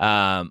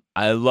 I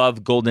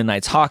love Golden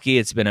Knights hockey.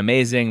 It's been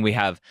amazing. We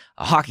have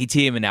a hockey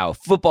team and now a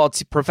football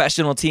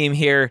professional team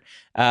here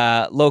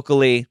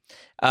locally.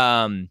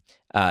 I'm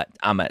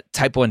a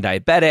type 1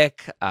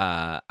 diabetic.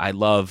 I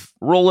love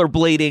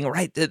rollerblading,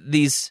 right?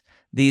 These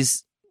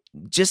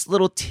just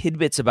little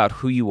tidbits about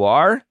who you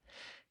are.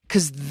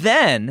 Because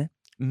then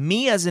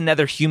me as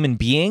another human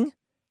being,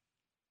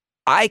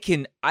 I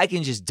can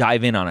just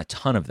dive in on a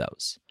ton of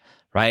those,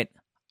 right?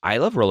 I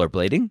love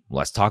rollerblading.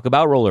 Let's talk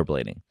about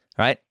rollerblading,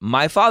 right?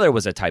 My father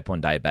was a type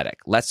 1 diabetic.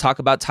 Let's talk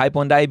about type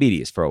 1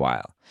 diabetes for a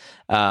while.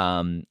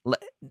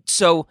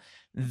 So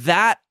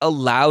that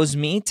allows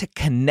me to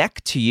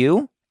connect to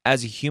you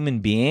as a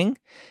human being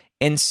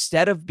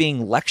instead of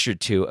being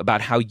lectured to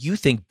about how you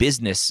think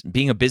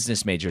being a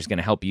business major is going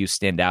to help you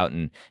stand out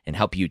and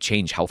help you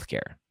change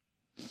healthcare.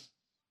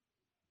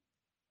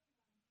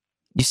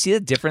 You see the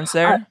difference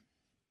there?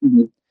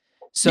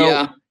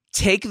 So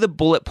take the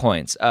bullet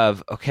points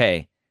of,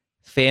 okay,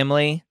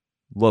 family,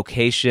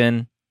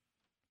 location,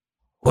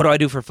 what do I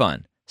do for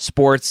fun?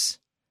 Sports,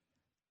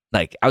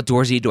 like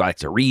outdoorsy. Do I like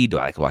to read? Do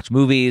I like to watch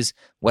movies?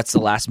 What's the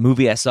last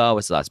movie I saw?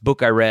 What's the last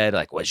book I read?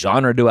 Like, what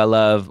genre do I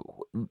love?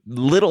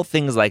 Little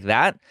things like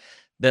that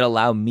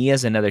allow me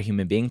as another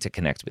human being to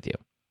connect with you.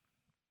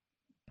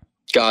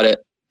 Got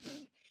it.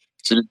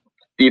 So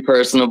be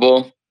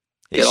personable.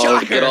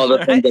 get all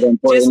the things that are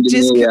important to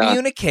just me.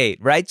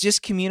 communicate, right?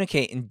 Just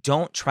communicate and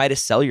don't try to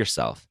sell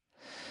yourself.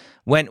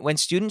 When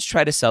students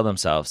try to sell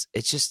themselves,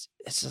 it's just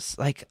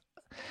like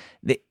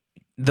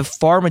the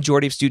far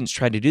majority of students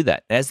try to do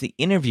that. As the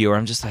interviewer,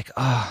 I'm just like,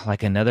 oh,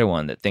 like another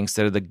one that thinks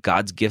they're the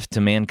God's gift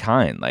to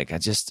mankind. Like I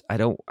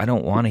don't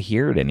want to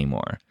hear it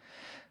anymore.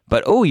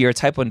 But oh, you're a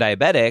type 1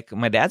 diabetic.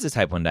 My dad's a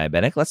type 1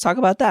 diabetic. Let's talk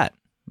about that.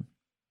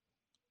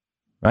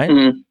 Right?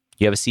 Mm-hmm.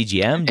 You have a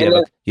CGM.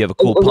 You have a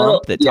cool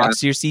pump that talks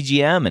to your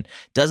CGM and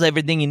does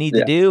everything you need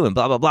to do, and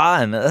blah blah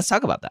blah. And let's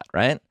talk about that,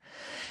 right?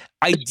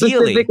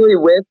 Ideally, specifically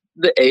with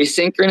the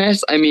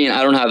asynchronous, I mean,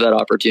 I don't have that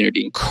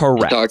opportunity.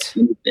 Correct.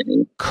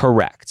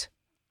 Correct.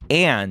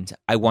 And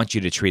I want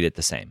you to treat it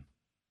the same.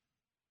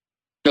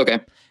 Okay.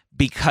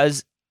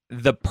 Because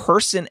the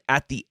person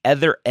at the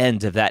other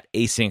end of that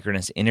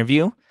asynchronous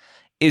interview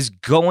is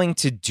going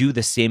to do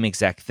the same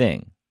exact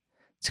thing.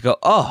 To go,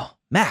 oh,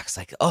 Max,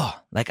 like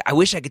I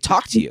wish I could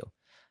talk to you.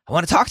 I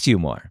want to talk to you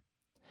more.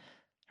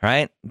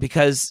 Right?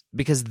 Because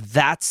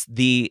that's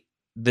the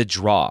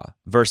draw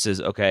versus,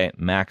 okay,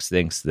 Max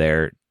thinks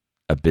they're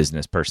a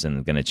business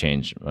person going to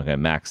change. Okay,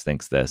 Max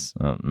thinks this.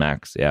 Oh,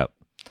 Max, yeah.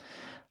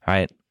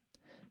 Right?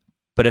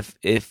 But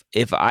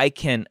if I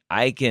can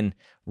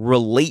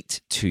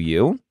relate to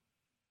you,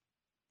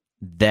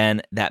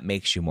 then that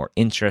makes you more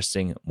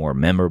interesting, more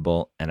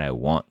memorable, and I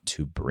want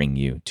to bring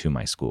you to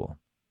my school.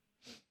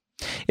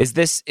 Is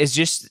this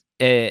just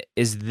a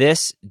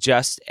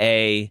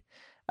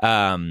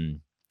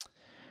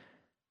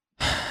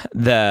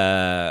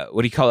the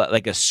what do you call it,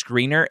 like a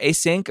screener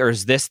async, or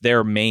is this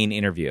their main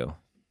interview?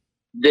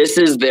 This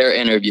is their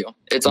interview.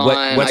 It's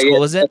on what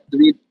school is it?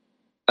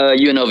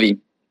 UNLV.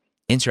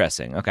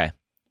 Interesting. Okay.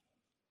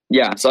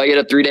 Yeah, so I get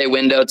a 3-day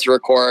window to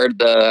record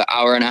the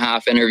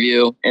 1.5-hour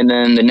interview, and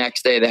then the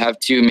next day they have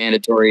 2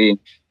 mandatory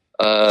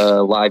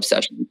live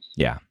sessions.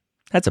 Yeah,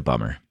 that's a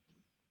bummer.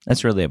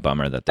 That's really a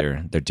bummer that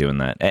they're doing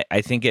that. I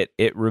think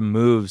it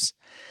removes,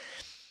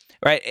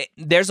 right?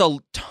 There's a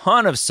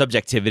ton of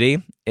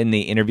subjectivity in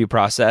the interview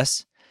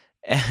process,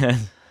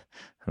 and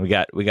we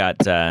got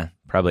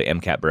probably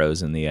MCAT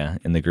bros in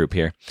the group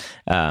here.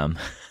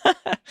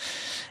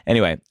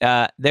 Anyway,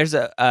 there's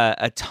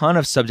a ton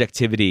of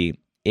subjectivity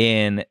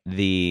in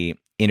the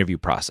interview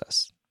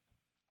process,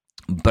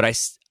 but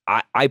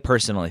I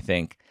personally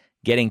think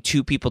getting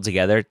 2 people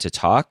together to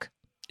talk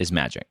is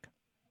magic.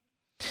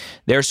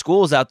 There are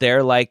schools out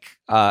there like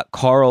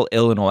Carle,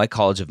 Illinois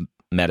College of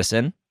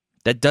Medicine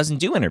that doesn't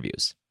do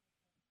interviews.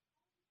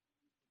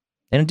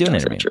 They don't do an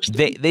interview.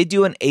 They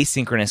do an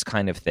asynchronous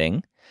kind of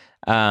thing,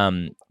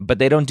 but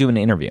they don't do an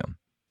interview.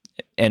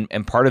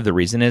 And part of the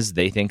reason is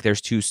they think there's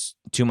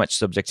too much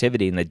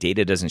subjectivity and the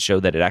data doesn't show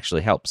that it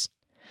actually helps.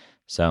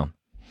 So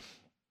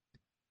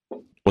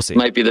we'll see.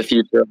 Might be the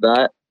future of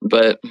that,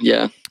 but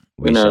yeah,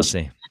 we shall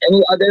see.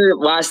 Any other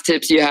last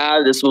tips you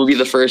have? This will be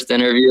the first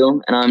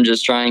interview, and I'm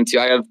just I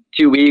have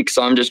 2 weeks,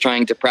 so I'm just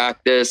trying to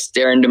practice,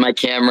 stare into my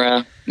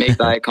camera, make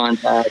eye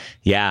contact.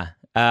 Yeah.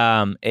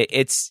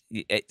 It's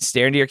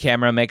stare into your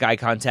camera, make eye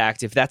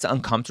contact. If that's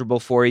uncomfortable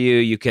for you,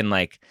 you can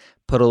like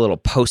put a little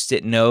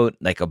Post-it note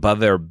like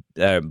above it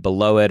or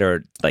below it,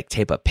 or like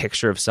tape a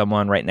picture of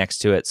someone right next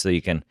to it so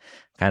you can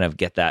kind of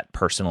get that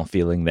personal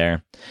feeling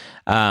there.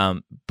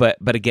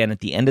 But again,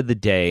 at the end of the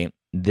day,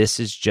 this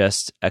is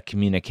just a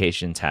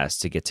communication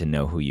test to get to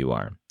know who you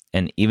are.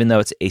 And even though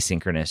it's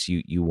asynchronous,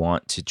 you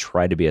want to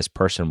try to be as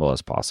personable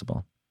as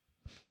possible.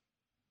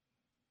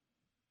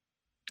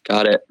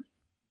 Got it.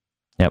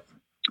 Yep.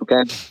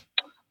 Okay.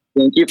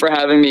 Thank you for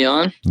having me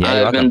on.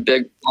 Yeah, I've been a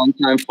big,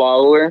 long-time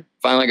follower.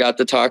 Finally got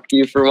to talk to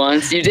you for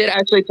once. You did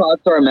actually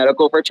talk to our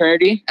medical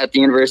fraternity at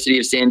the University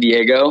of San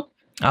Diego.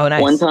 Oh,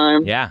 nice. One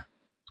time. Yeah.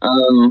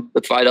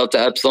 With Phi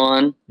Delta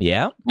Epsilon.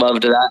 Yeah.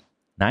 Loved that.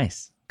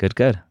 Nice. Good.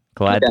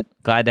 Glad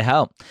to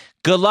help.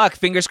 Good luck.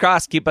 Fingers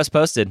crossed. Keep us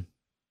posted.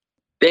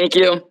 Thank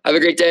you. Have a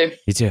great day.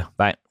 You too.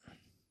 Bye.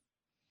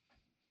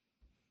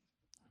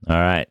 All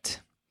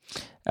right.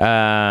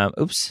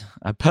 Oops.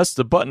 I pressed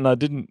the button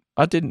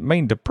I didn't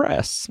mean to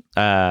press.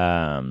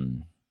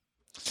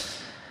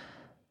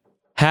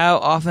 How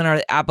often are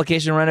the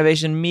application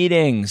renovation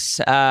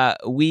meetings?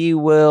 We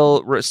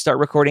will start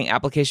recording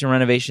application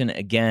renovation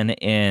again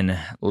in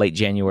late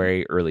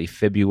January, early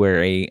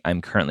February. I'm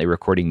currently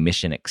recording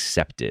mission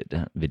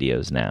accepted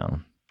videos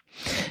now.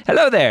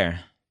 Hello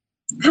there.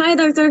 Hi,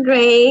 Dr.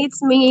 Gray.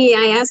 It's me.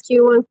 I asked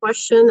you one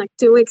question like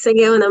 2 weeks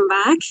ago, and I'm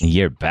back.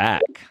 You're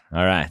back.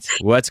 All right.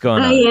 What's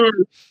going on? I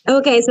am.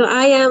 Okay, so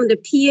I am the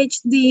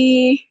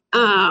PhD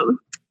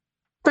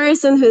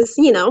person who's,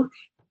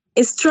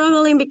 is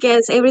struggling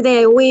because every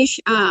day I wish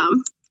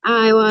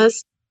I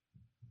was,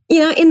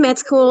 in med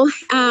school.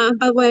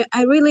 But what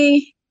I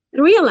really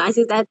realize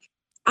is that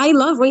I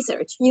love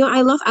research.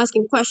 I love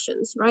asking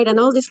questions, right? And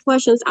all these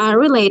questions are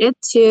related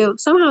to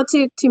somehow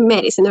to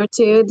medicine or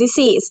to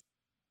disease.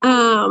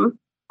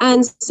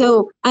 And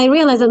so I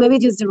realized that maybe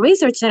just the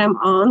research that I'm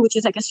on, which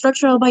is like a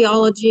structural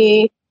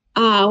biology,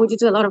 which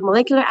is a lot of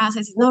molecular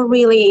assays, is not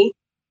really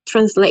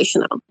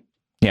translational.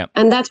 Yeah.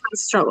 And that's my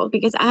struggle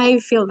because I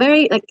feel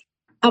very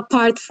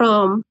apart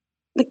from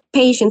the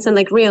patients and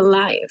like real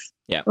life.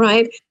 Yeah.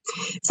 Right.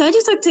 So I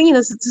just talked to,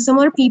 to some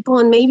other people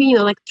and maybe,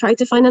 like try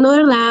to find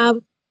another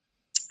lab.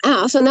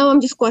 So now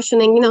I'm just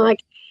questioning,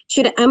 like,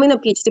 I'm in a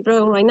PhD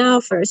program right now,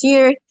 first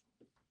year.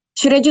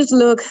 Should I just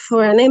look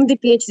for an MD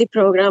PhD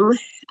program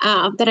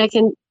that I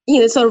can,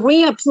 so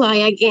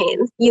reapply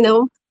again,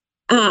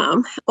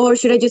 or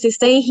should I just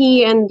stay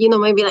here and,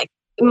 maybe like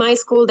in my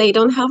school, they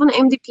don't have an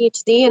MD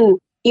PhD, and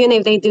even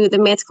if they do, the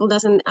med school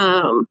doesn't,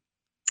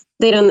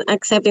 they don't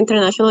accept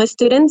international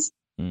students.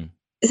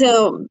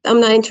 So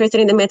I'm not interested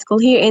in the med school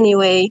here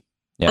anyway.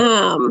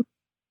 Yeah.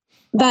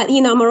 But,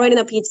 I'm already in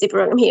a PhD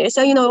program here.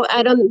 So,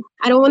 I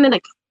don't want to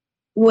like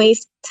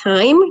waste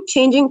time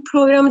changing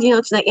programs,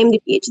 to like MD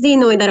PhD,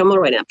 knowing that I'm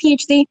already a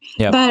PhD.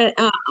 Yep.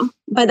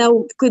 But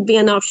that could be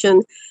an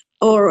option.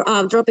 Or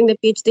dropping the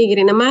PhD,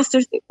 getting a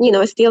master's,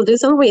 still do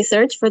some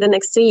research for the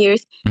next 2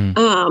 years,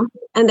 and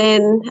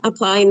then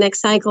apply next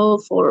cycle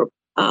for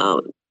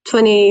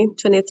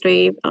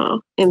 2023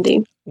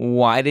 MD.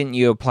 Why didn't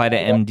you apply to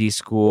MD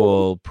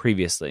school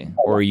previously?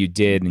 Or you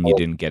did and you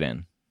didn't get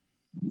in?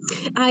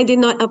 I did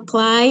not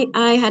apply.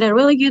 I had a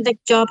really good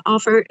job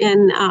offer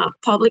in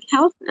public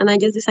health, and I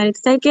just decided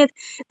to take it.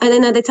 And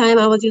then at the time,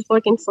 I was just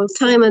working full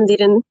time and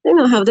didn't,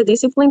 have the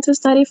discipline to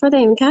study for the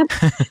MCAT.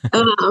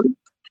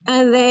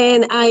 And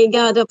then I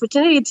got the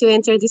opportunity to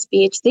enter this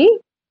PhD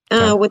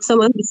with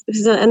someone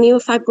who's a new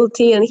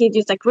faculty, and he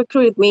just like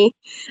recruited me.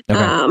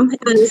 Okay.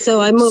 And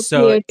so I moved here.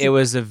 So it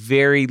was a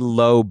very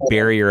low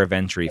barrier of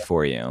entry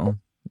for you.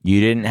 You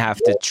didn't have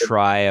to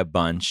try a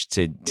bunch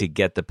to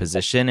get the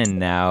position, and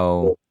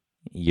now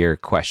you're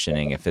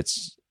questioning if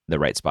it's the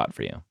right spot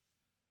for you.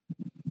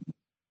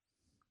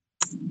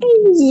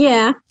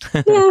 Yeah,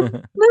 that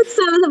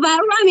sounds about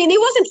right. I mean, it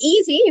wasn't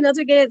easy,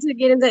 to get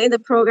in the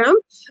program,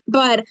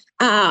 but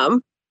I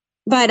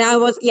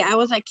was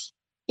like,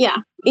 yeah.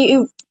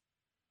 There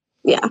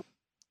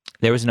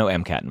was no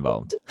MCAT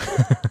involved.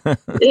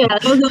 Yeah,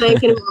 there was no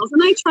MCAT involved,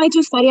 and I tried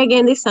to study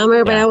again this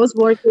summer, but I was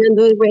working and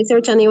doing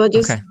research, and it was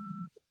just. Okay.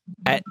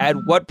 At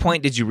what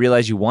point did you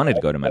realize you wanted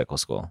to go to medical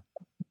school?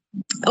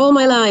 All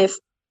my life.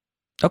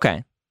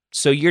 Okay,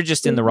 so you're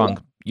just in the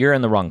wrong. You're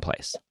in the wrong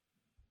place.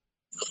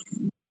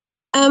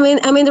 I'm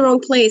in the wrong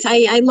place.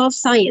 I love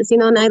science,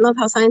 and I love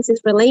how science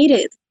is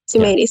related to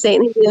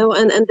medicine,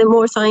 and the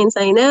more science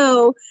I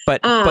know.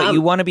 But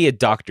you want to be a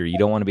doctor. You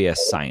don't want to be a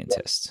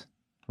scientist,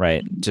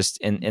 right? Just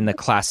in the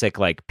classic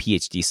like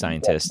PhD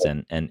scientist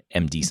and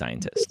MD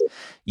scientist.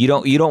 You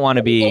don't want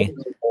to be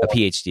a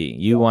PhD.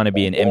 You want to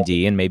be an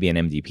MD and maybe an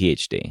MD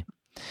PhD.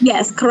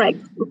 Yes, correct.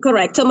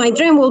 So my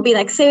dream will be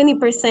like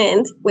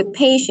 70% with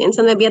patients,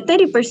 and maybe a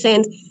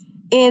 30%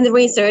 in the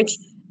research.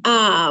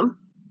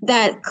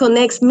 That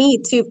connects me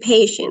to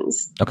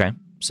patients. Okay.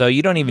 So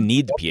you don't even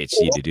need the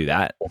PhD to do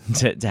that,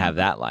 to have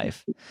that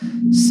life.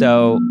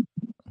 So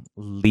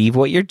leave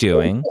what you're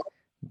doing,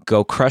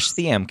 go crush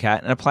the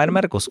MCAT, and apply to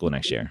medical school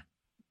next year.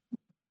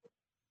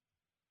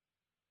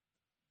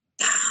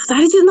 That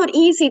is just not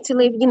easy to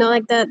live,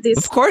 like that.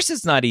 Of course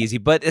it's not easy,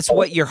 but it's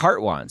what your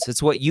heart wants.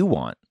 It's what you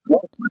want.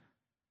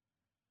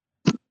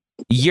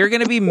 You're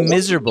going to be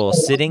miserable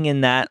sitting in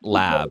that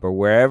lab or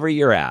wherever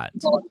you're at,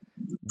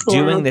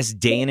 doing this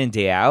day in and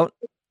day out,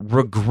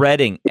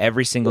 regretting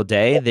every single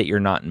day that you're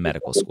not in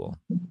medical school.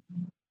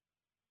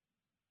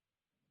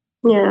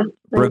 Yeah.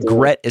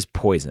 Regret is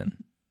poison.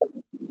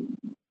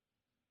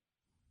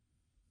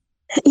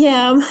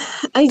 Yeah.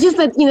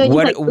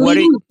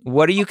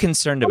 What are you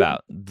concerned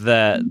about?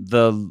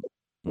 The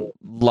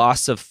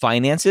loss of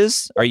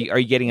finances? Are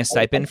you getting a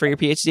stipend for your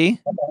PhD?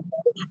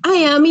 I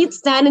am.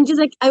 It's that, and just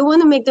like I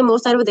want to make the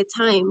most out of the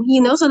time,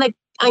 So like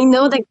I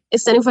know that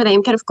studying for the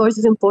MCAT, of course,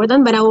 is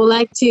important, but I would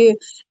like to,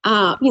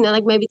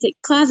 like maybe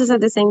take classes at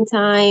the same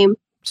time.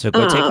 So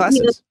go take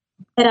classes.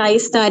 That I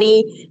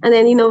study, and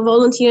then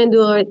volunteer and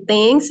do other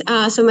things.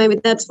 So maybe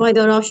that's why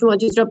the other option was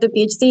just drop the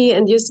PhD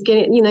and just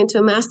get into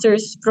a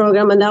master's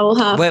program, and that will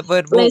have.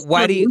 But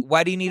why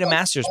do you need a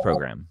master's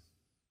program?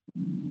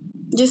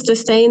 Just to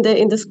stay in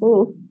the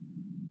school.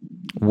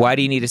 Why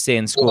do you need to stay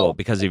in school?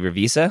 Because of your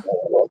visa?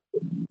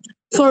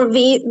 For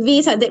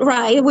visa,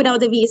 right?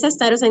 Without the visa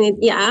status, I need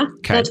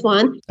that's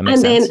one. That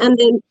makes sense.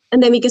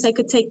 And then because I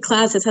could take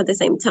classes at the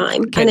same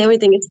time, and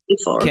everything is paid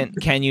for.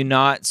 Can you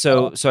not?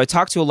 So I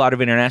talk to a lot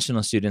of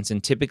international students,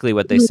 and typically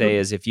what they say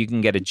is if you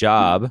can get a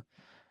job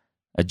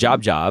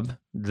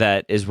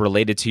that is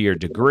related to your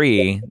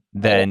degree,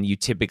 then you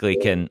typically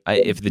can.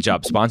 If the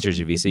job sponsors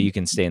your visa, you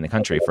can stay in the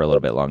country for a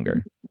little bit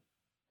longer.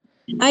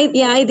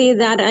 I did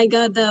that. I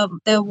got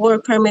the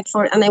work permit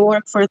and I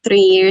worked for 3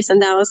 years,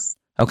 and that was.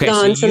 Okay,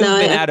 so you've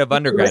been out of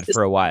undergrad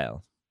for a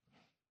while.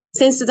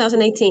 Since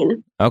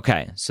 2018.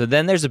 Okay, so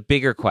then there's a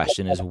bigger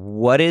question is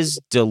what is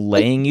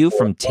delaying you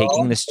from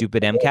taking the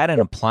stupid MCAT and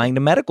applying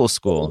to medical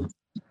school?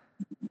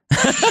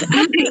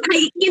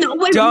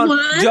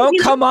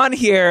 Don't come on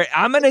here.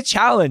 I'm going to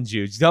challenge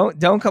you.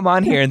 Don't come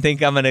on here and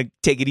think I'm going to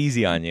take it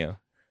easy on you.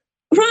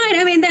 Right,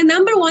 I mean, the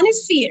number one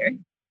is fear,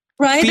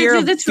 right?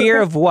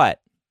 Fear of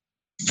what?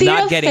 Fear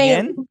not of getting fail.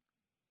 in?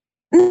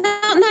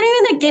 not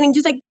even like getting,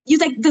 just like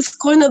the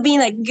score not being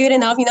like good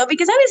enough,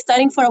 because I've been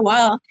studying for a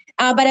while.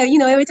 But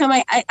every time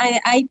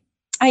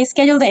I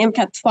schedule the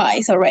MCAT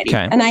twice already,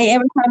 Okay. and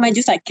every time I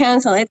just like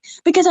cancel it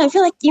because I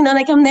feel like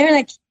like I'm there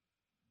like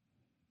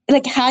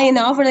high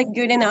enough or like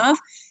good enough.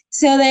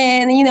 So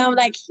then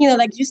like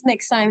just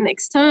next time.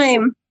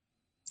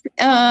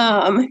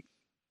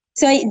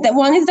 So the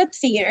one is that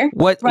fear,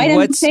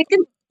 right?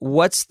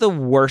 What's the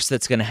worst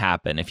that's going to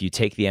happen if you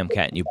take the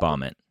MCAT and you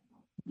bomb it?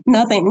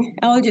 Nothing.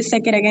 I will just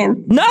take it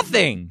again.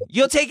 Nothing.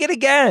 You'll take it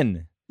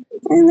again.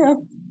 I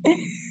know.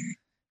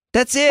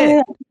 That's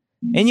it.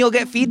 And you'll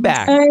get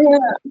feedback. I know.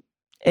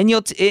 And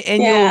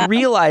you'll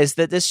realize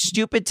that this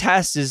stupid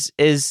test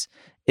is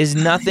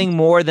nothing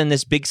more than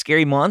this big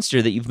scary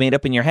monster that you've made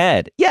up in your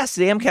head. Yes,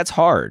 the MCAT's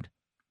hard.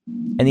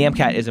 And the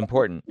MCAT is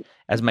important,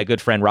 as my good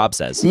friend Rob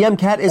says. The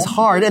MCAT is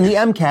hard, and the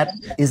MCAT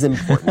is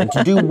important.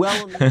 To do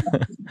well.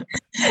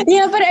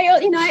 Yeah, but I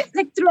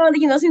like throughout,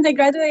 since I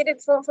graduated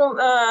from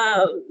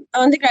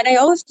undergrad, I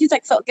always just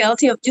like felt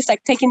guilty of just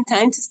like taking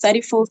time to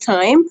study full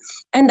time,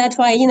 and that's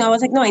why I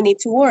was like, no, I need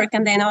to work,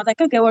 and then I was like,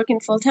 okay,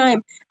 working full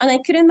time, and I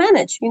couldn't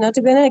manage, to be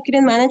honest, I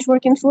couldn't manage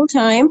working full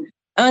time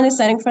and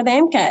studying for the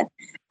MCAT,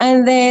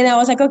 and then I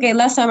was like, okay,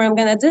 last summer I'm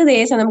gonna do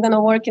this, and I'm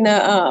gonna work in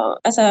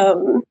as a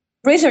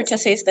research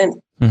assistant.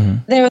 Mm-hmm.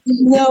 There was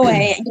no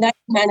way I could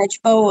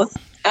manage both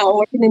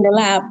working in the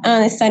lab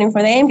and studying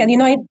for the MCAT.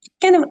 I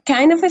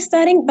kind of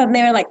studying, but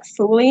they're like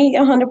fully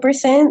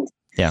 100%.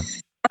 Yeah.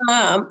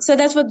 So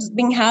that's what's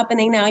been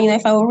happening now.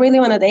 If I really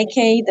want to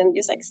dedicate and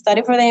just like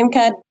study for the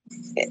MCAT,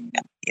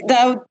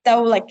 that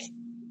would like,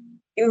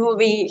 it will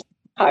be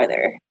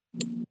harder.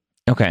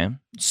 Okay.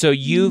 So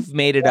you've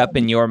made it up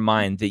in your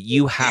mind that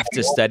you have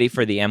to study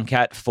for the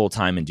MCAT full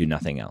time and do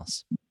nothing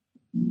else.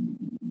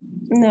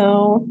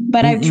 No,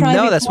 but I've tried.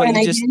 No, that's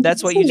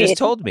what you just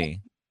told me.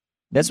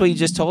 That's what you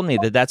just told me,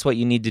 that's what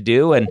you need to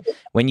do. And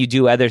when you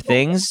do other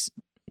things,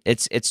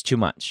 it's too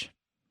much.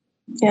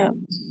 Yeah.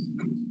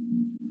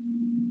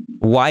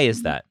 Why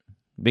is that?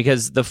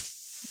 Because the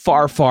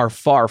far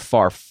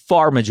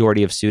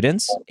majority of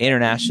students,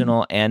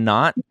 international and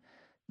not,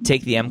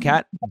 take the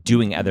MCAT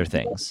doing other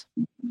things.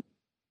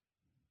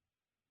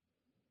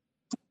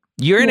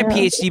 You're in a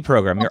PhD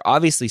program. You're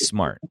obviously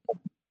smart.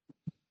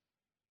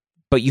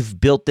 But you've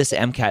built this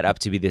MCAT up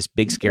to be this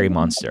big, scary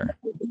monster.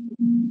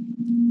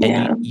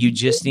 And you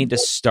just need to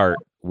start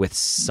with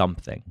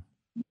something.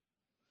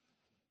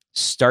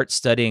 Start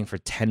studying for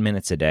 10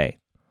 minutes a day.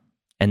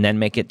 And then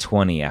make it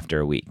 20 after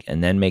a week.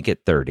 And then make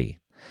it 30.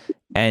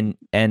 And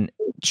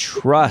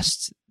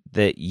trust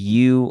that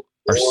you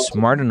are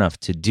smart enough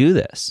to do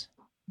this.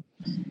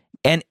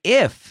 And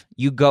if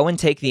you go and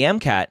take the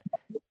MCAT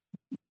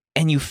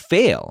and you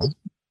fail,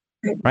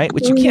 right?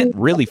 Which you can't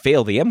really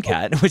fail the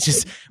MCAT,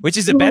 which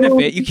is a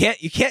benefit. You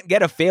can't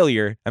get a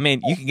failure. I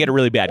mean, you can get a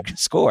really bad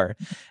score.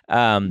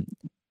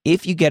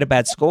 If you get a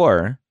bad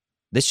score,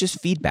 that's just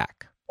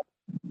feedback.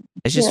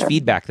 It's just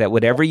feedback that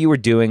whatever you were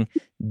doing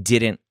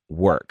didn't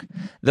work.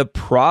 The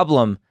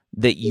problem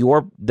that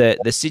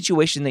the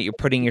situation that you're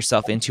putting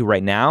yourself into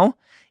right now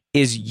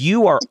is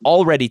you are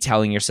already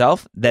telling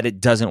yourself that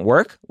it doesn't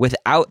work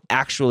without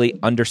actually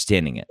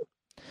understanding it,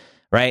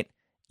 right?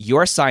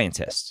 You're a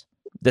scientist.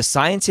 The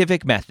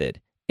scientific method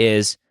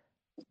is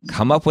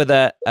come up with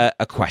a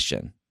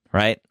question,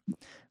 right?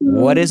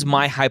 What is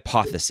my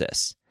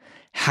hypothesis?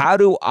 How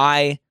do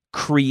I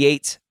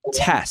create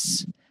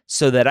tests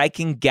so that I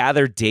can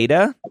gather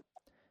data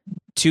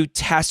to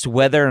test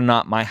whether or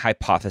not my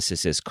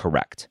hypothesis is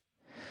correct?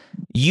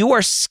 You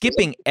are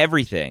skipping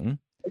everything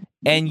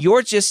and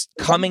you're just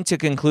coming to a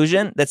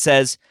conclusion that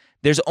says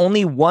there's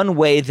only one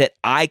way that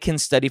I can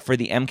study for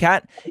the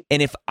MCAT,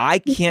 and if I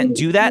can't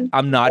do that,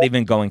 I'm not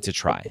even going to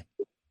try.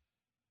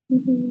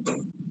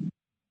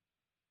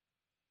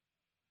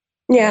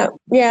 Yeah.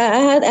 I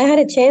had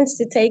a chance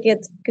to take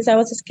it because I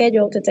was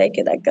scheduled to take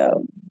it like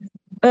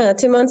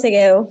 2 months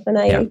ago, and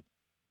I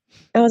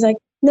was like,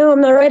 no,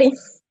 I'm not ready.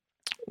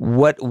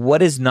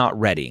 What is not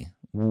ready?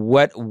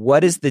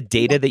 What is the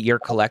data that you're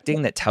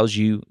collecting that tells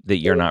you that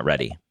you're not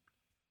ready?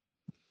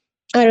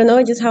 I don't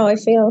know, just how I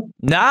feel.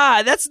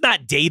 Nah, that's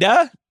not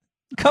data.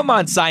 Come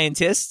on,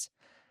 scientists.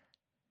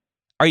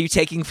 Are you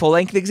taking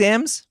full-length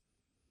exams?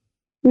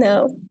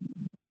 No.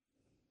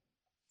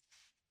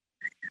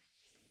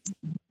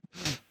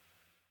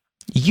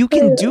 You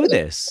can do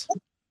this.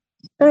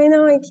 I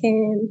know I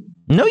can.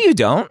 No, you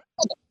don't.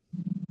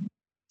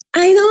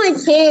 I know I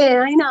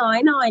can.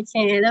 I know I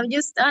can. I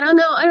don't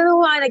know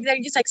why. Like,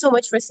 there's just like so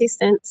much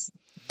resistance.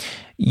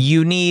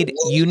 You need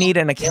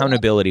an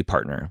accountability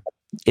partner.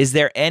 Is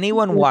there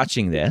anyone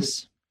watching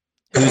this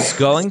who's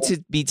going to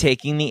be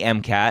taking the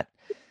MCAT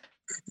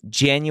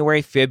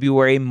January,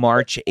 February,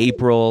 March,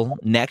 April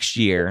next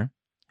year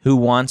who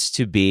wants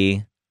to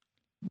be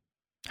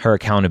her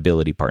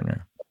accountability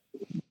partner?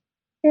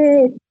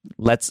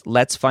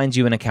 Let's find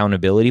you an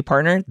accountability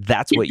partner.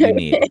 That's what you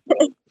need.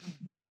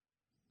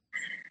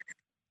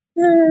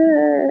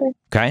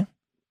 Okay?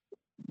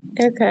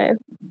 Okay.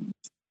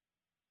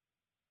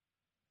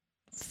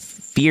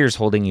 Fear's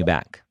holding you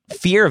back.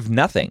 fear of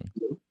nothing,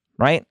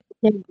 right?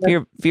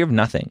 Yeah. Fear of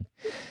nothing.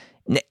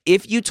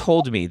 If you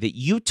told me that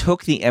you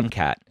took the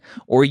MCAT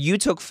or you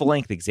took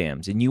full-length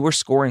exams and you were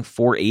scoring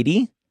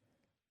 480,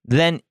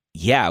 then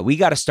yeah, we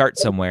got to start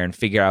somewhere and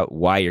figure out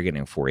why you're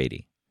getting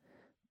 480.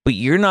 But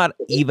you're not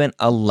even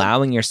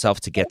allowing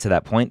yourself to get to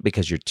that point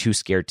because you're too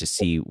scared to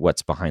see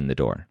what's behind the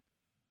door.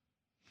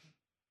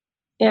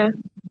 Yeah,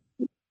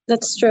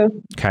 that's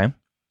true. Okay.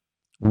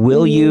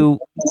 Will you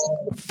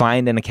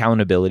find an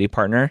accountability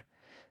partner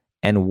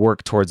and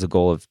work towards the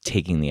goal of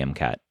taking the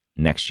MCAT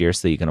next year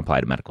so that you can apply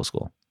to medical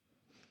school?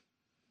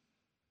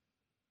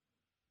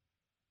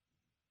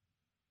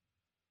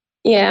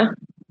 Yeah,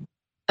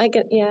 I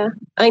can. Yeah,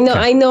 I know.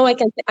 Okay.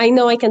 I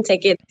know I can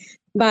take it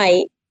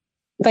by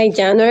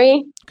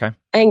January. Okay.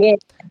 And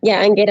get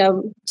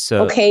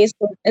So okay.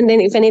 So, and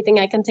then if anything,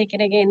 I can take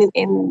it again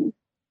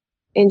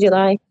in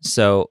July.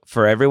 So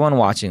for everyone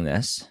watching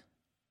this,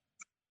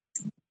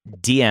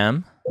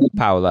 DM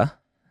Paula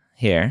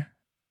here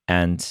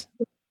and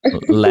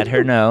let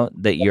her know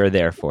that you're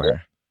there for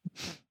her.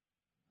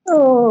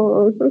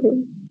 Oh,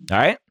 All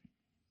right?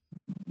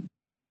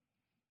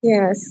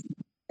 yes.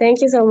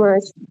 Thank you so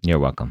much. You're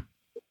welcome.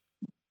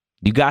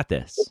 You got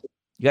this.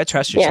 You got to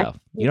trust yourself.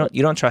 You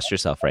don't trust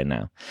yourself right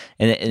now.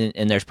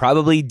 And there's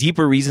probably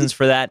deeper reasons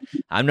for that.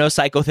 I'm no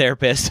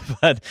psychotherapist,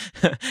 but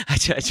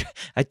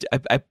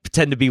I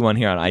pretend to be one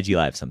here on IG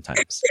Live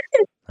sometimes.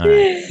 All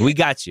right. We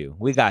got you.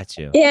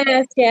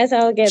 Yes,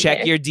 I'll get Check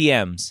there. your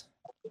DMs.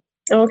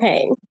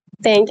 Okay.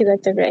 Thank you,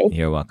 Dr. Gray.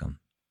 You're welcome.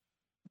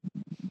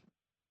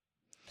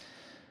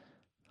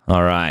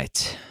 All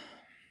right.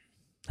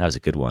 That was a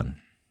good one.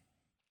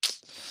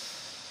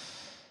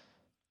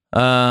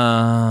 All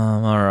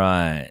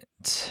right.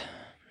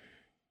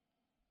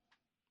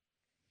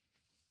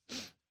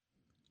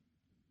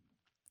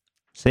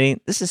 See,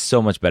 this is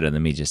so much better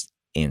than me just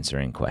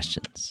answering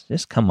questions.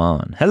 Just come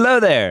on. Hello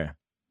there.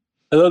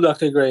 Hello,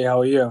 Dr. Gray. How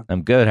are you?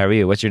 I'm good. How are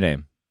you? What's your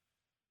name?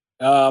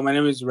 My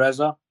name is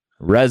Reza.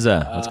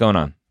 Reza. What's going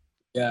on?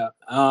 Yeah.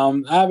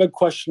 I have a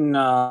question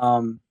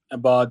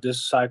about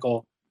this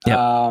cycle. Yep.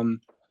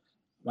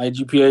 My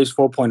GPA is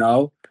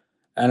 4.0,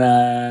 and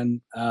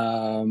then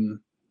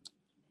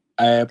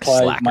I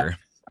applied. Slacker.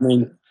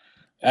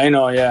 I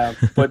know, yeah.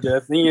 But the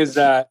thing is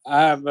that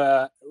I have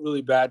a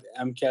really bad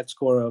MCAT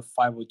score of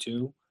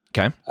 502.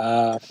 Okay.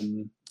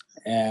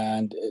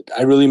 And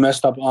I really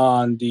messed up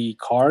on the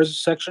cars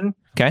section.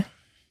 Okay.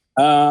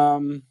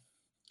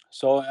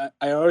 So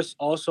I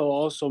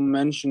also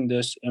mentioned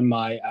this in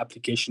my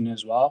application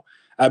as well.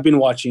 I've been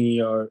watching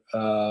your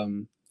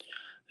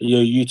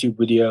YouTube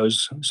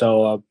videos,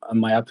 so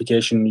my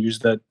application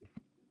used that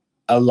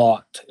a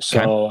lot. So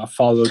Okay. I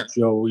followed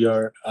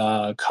your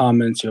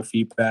comments, your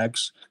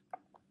feedbacks.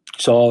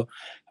 So,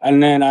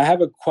 and then I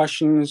have a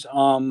questions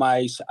on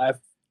I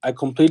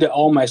completed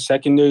all my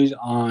secondaries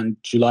on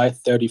July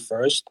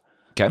 31st.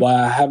 Okay. But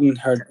I haven't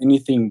heard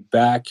anything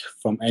back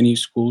from any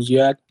schools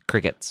yet.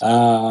 Crickets.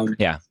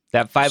 Yeah.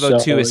 That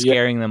 502 is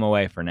scaring them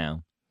away for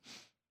now.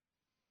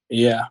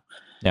 Yeah.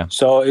 Yeah.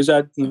 So is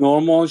that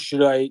normal?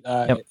 Should I?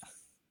 Yep.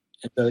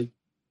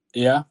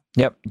 Yeah.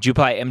 Yep. Did you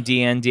apply MD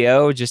and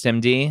DO or just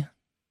MD?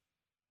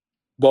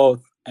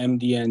 Both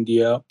MD and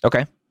DO.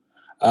 Okay.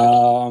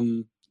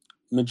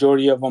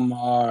 Majority of them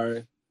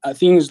are, I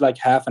think it's like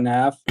half and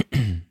half.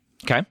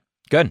 Okay.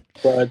 Good.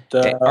 But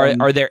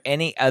are there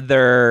any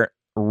other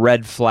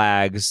red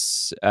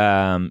flags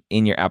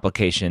in your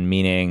application?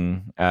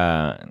 Meaning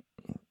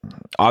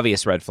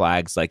obvious red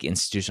flags like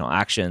institutional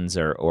actions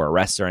or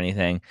arrests or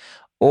anything,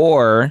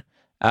 or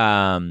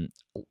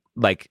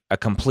like a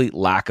complete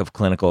lack of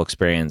clinical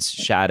experience,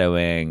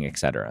 shadowing,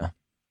 etc.?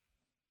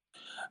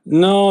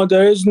 No,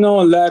 there is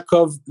no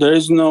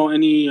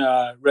any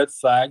red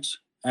flags,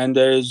 and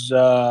I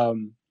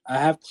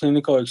have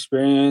clinical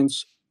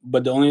experience,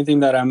 but the only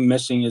thing that I'm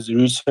missing is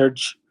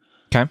research.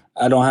 Okay.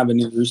 I don't have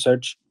any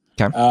research.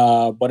 Okay.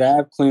 But I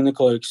have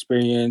clinical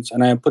experience,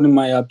 and I put in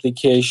my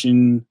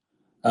application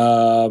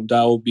that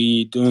will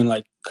be doing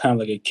like kind of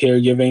like a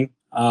caregiving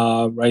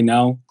right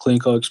now,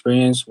 clinical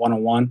experience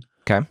 1-on-1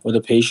 with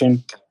a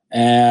patient,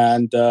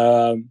 and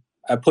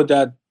I put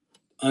that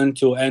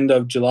until end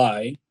of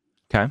July.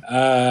 Okay.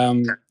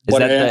 Is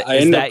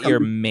that your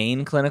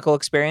main clinical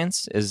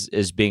experience?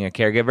 Is being a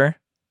caregiver?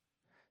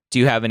 Do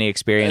you have any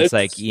experience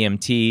like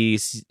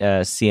EMT,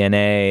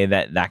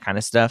 CNA, that kind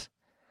of stuff?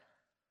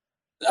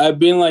 I've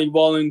been like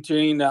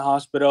volunteering in the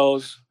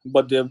hospitals,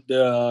 but the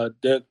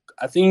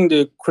I think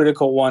the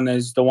critical one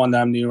is the one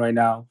that I'm doing right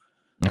now.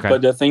 Okay.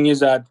 But the thing is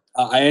that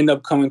I end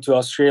up coming to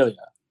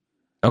Australia.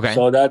 Okay.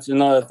 So that's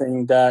another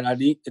thing that I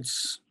think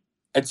it's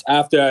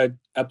after I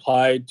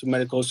applied to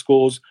medical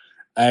schools,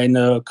 I end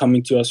up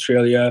coming to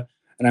Australia,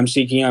 and I'm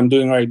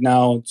doing right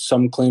now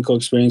some clinical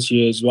experience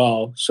here as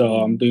well. So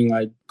I'm doing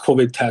like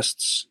COVID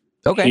tests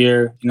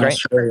here in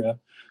Australia.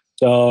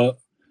 So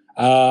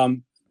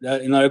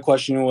another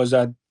question was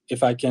that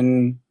if I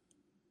can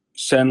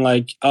send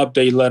like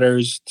update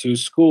letters to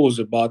schools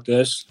about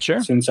this,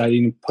 since I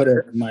didn't put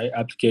it in my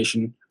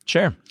application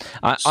Sure.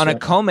 On a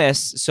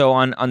COMIS, so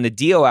on the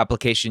DO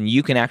application,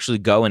 you can actually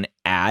go and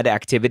add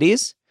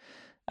activities.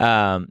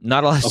 Not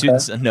a lot of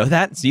students know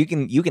that, so you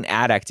can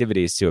add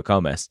activities to a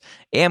COMIS.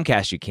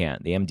 AMCAS you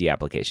can't. The MD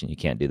application you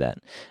can't do that.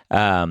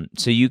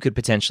 So you could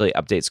potentially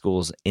update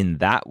schools in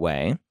that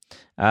way,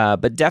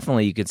 but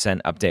definitely you could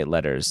send update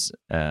letters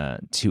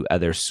to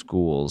other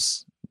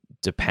schools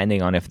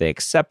depending on if they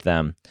accept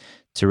them,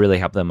 to really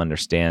help them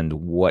understand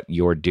what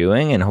you're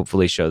doing and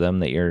hopefully show them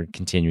that you're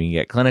continuing to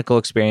get clinical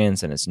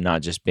experience and it's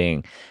not just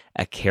being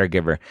a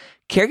caregiver.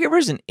 Caregiver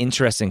is an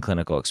interesting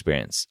clinical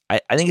experience. I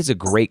think it's a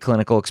great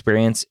clinical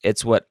experience.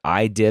 It's what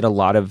I did a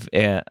lot of.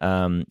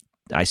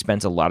 I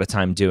spent a lot of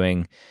time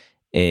doing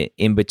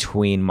in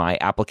between my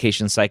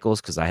application cycles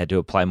because I had to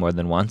apply more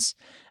than once.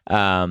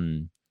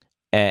 But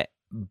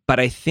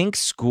I think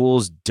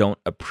schools don't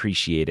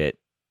appreciate it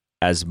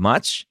as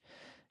much,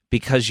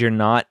 because you're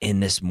not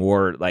in this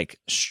more like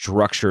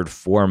structured,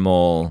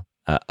 formal,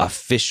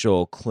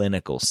 official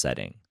clinical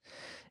setting.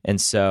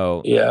 And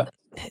so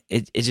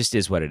it just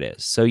is what it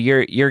is. So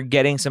you're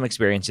getting some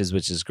experiences,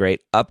 which is great.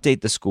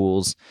 Update the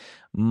schools.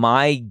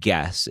 My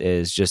guess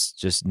is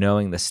just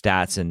knowing the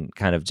stats and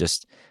kind of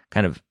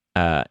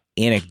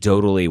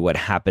anecdotally what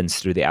happens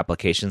through the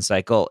application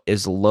cycle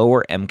is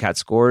lower MCAT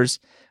scores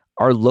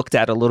are looked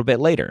at a little bit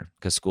later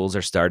because schools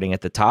are starting at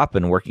the top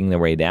and working their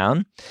way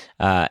down.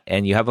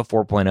 And you have a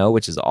 4.0,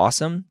 which is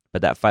awesome,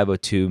 but that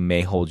 502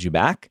 may hold you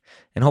back.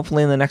 And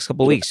hopefully in the next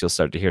couple of weeks, you'll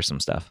start to hear some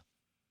stuff.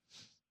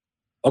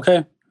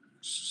 Okay.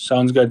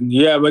 Sounds good.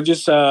 Yeah, but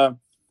just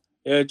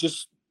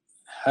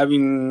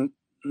having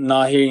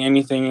not hearing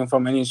anything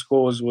from any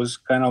schools was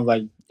kind of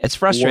like it's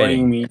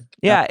frustrating. Me.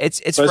 Yeah, it's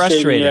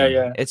frustrating.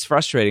 Yeah. It's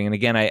frustrating. And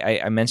again,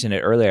 I mentioned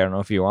it earlier. I don't know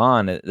if you were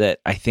on that.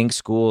 I think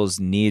schools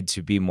need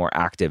to be more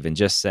active in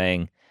just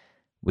saying,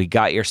 "We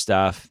got your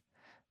stuff.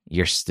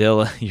 You're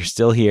still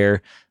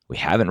here. We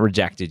haven't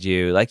rejected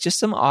you." Like just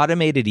some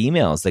automated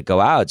emails that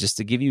go out just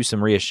to give you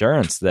some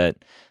reassurance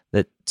that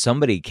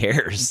somebody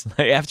cares.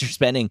 Like after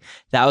spending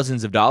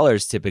thousands of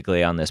dollars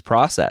typically on this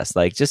process,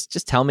 like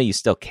just tell me you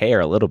still care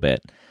a little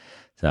bit.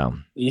 So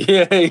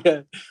yeah,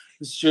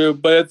 it's true.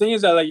 But the thing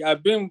is that like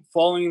I've been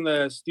following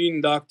the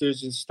student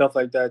doctors and stuff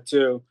like that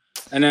too,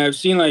 and I've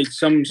seen like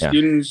some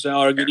students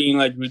are getting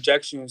like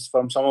rejections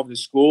from some of the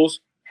schools,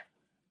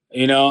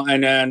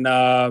 and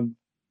then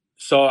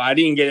so I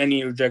didn't get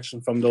any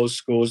rejection from those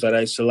schools that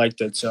I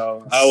selected.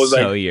 So I was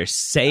so you're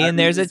saying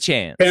there's a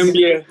chance?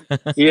 Yeah,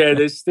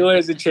 there still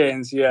is a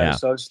chance. Yeah.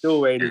 So I'm still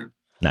waiting.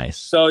 Nice.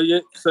 So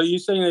you're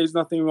saying there's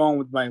nothing wrong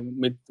with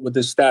with the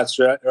stats,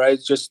 right?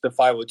 It's just the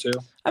 502.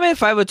 I mean,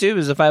 502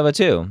 is a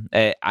 502.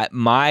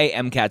 My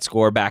MCAT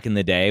score back in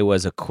the day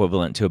was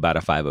equivalent to about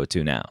a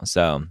 502 now.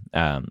 So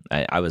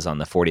I was on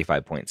the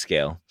 45-point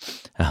scale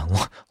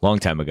a long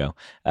time ago.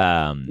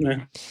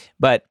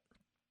 But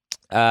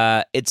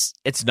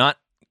it's not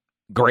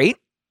great.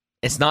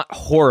 It's not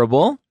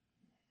horrible.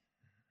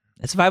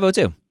 It's a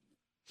 502.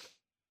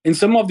 In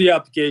some of the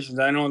applications,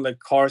 I know like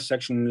car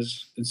section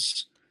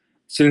it's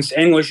since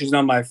English is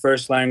not my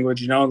first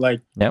language,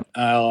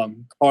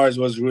 cars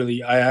was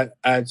really, I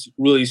had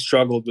really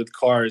struggled with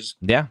cars.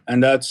 Yeah.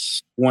 And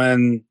that's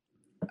when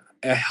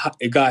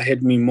it got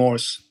hit me more,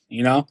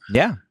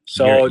 Yeah.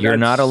 So you're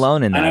not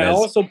alone in that. And I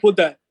also put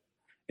that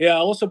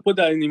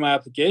in my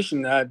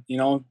application that,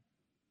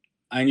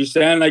 I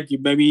understand like you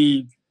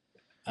maybe.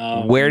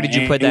 Where did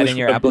you put that in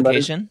your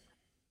application?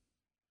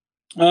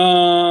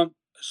 So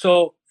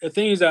the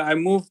thing is that I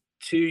moved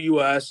to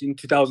US in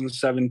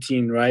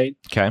 2017, right?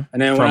 Okay. And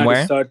then from when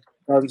I started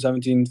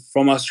 2017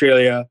 from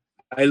Australia,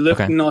 I lived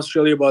in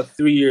Australia about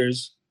 2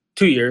 years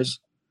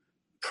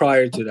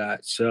prior to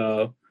that.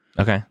 So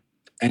and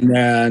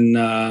then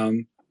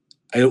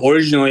I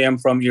originally am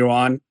from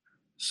Iran.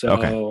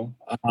 So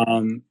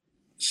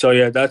so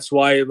yeah, that's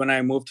why when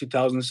I moved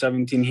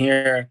 2017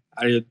 here,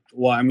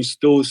 I'm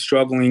still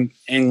struggling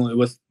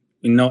with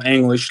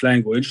English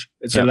language.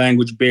 It's a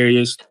language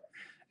barrier.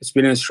 It's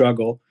been a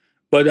struggle.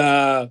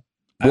 But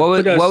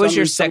what was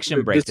your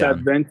section breakdown?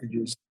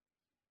 Disadvantages.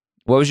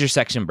 What was your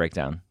section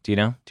breakdown? Do you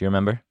know? Do you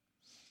remember?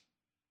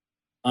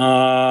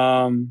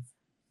 I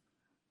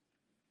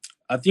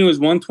think it was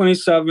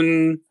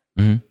 127,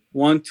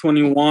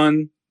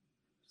 121,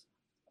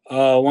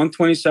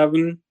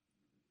 127,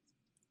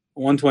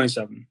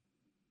 127.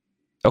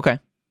 Okay.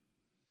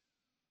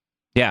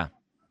 Yeah.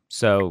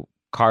 So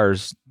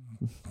cars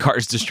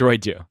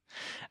destroyed you.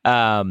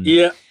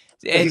 Yeah.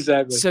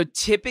 Exactly. So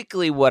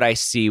typically what I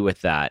see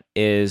with that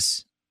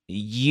is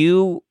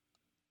you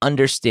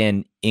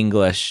understand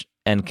English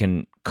and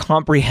can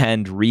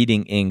comprehend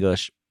reading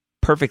English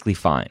perfectly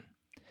fine.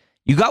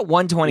 You got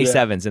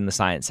 127s in the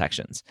science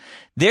sections.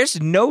 There's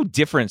no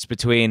difference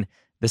between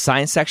the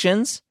science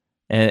sections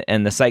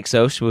and the psych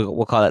soc,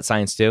 we'll call that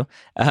science too,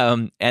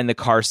 and the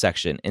car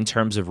section in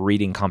terms of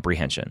reading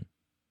comprehension.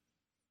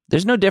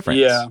 There's no difference.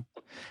 Yeah.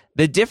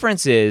 The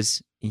difference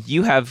is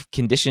you have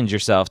conditioned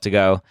yourself to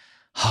go,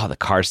 the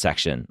car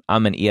section.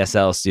 I'm an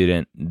ESL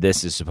student.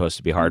 This is supposed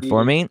to be hard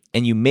for me.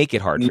 And you make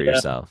it hard for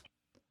yourself.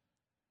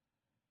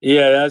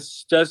 Yeah,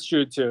 that's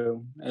true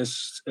too.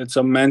 It's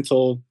a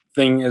mental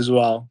thing as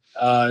well.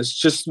 It's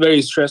just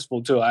very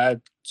stressful too. I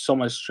had so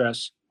much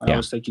stress when I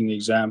was taking the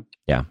exam.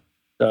 Yeah.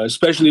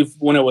 Especially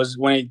when it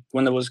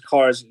was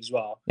cars as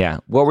well. Yeah.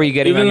 What were you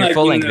getting Even on your like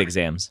full length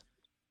exams?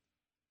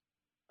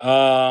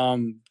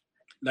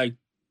 Like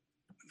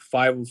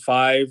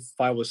 505,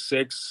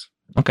 506.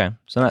 Okay.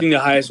 So I think the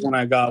highest one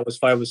I got was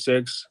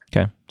 506.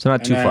 Okay. So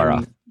not too far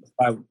off.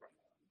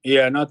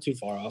 Yeah, not too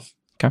far off.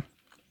 Okay.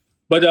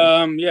 But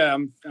yeah,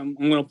 I'm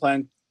gonna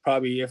plan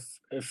probably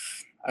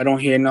if I don't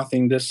hear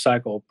nothing this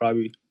cycle,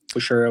 probably for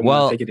sure I'm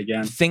gonna take it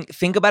again.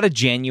 Think about a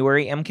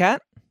January MCAT.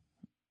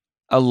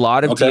 A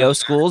lot of DO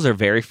schools are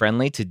very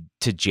friendly to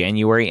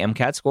January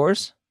MCAT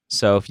scores.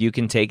 So if you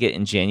can take it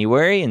in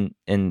January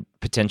and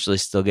potentially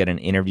still get an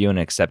interview and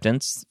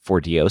acceptance for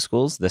DO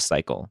schools this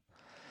cycle,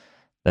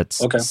 that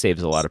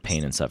saves a lot of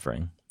pain and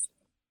suffering.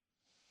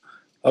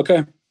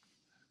 Okay.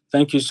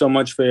 Thank you so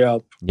much for your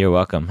help. You're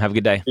welcome. Have a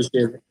good day.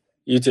 Appreciate it.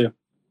 You too.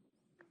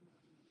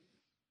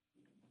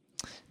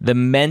 The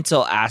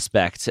mental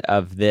aspect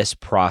of this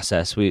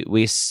process,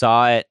 we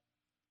saw it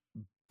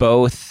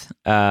both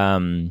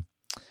with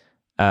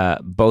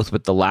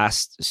the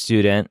last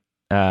student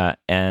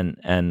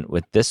and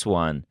with this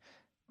one,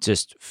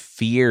 just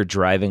fear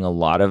driving a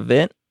lot of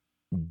it,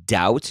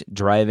 doubt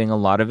driving a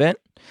lot of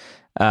it,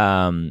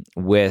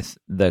 with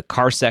the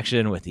car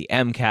section, with the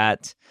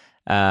MCAT.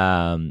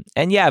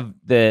 And yeah,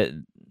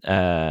 the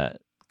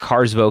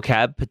cars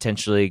vocab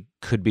potentially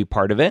could be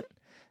part of it.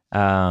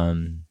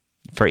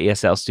 For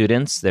ESL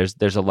students,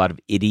 there's a lot of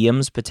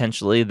idioms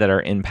potentially that are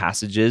in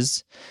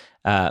passages,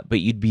 but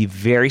you'd be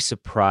very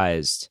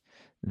surprised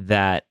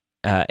that,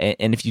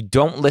 and if you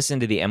don't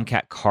listen to the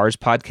MCAT Cars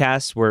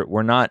podcast,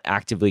 we're not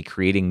actively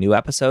creating new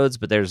episodes,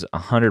 but there's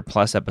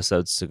 100+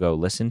 episodes to go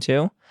listen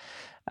to,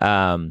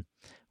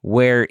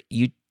 where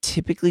you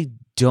typically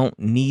don't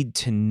need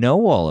to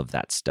know all of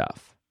that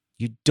stuff.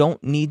 You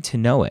don't need to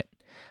know it.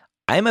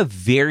 I'm a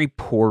very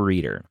poor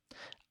reader.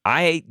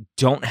 I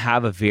don't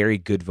have a very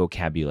good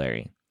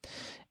vocabulary.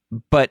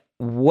 But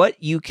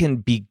what you can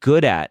be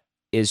good at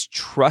is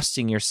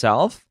trusting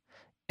yourself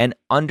and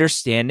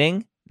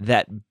understanding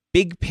that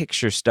big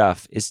picture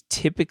stuff is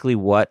typically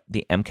what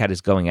the MCAT is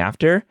going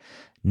after,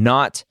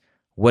 not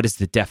what is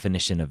the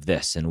definition of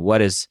this and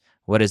what is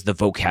the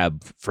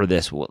vocab for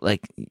this.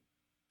 Like,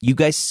 you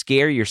guys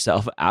scare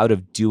yourself out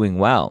of doing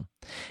well.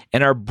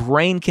 And our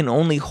brain can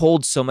only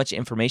hold so much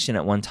information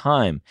at one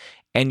time.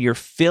 And you're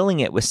filling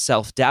it with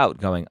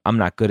self-doubt, going, I'm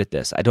not good at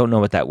this. I don't know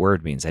what that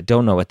word means. I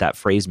don't know what that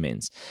phrase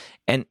means.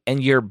 And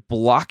you're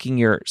blocking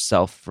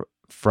yourself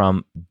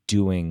from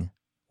doing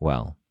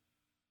well.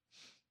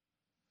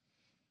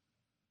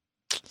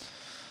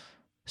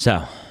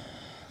 So,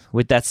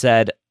 with that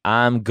said,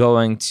 I'm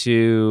going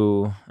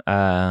to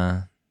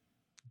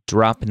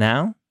drop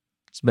now.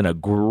 It's been a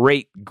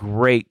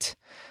great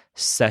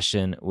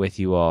session with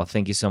you all.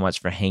 Thank you so much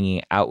for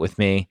hanging out with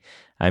me.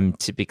 I'm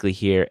typically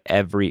here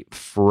every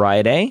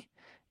Friday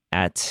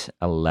at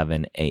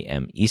 11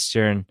 a.m.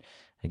 Eastern.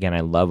 Again,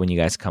 I love when you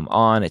guys come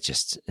on.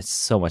 It's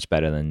so much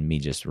better than me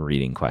just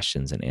reading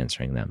questions and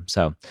answering them.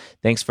 So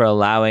thanks for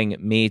allowing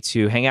me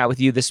to hang out with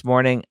you this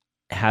morning.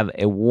 Have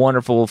a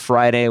wonderful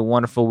Friday, a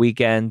wonderful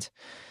weekend,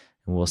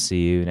 and we'll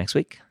see you next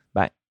week.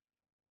 Bye.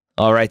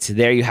 All right, so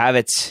there you have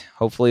it.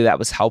 Hopefully that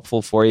was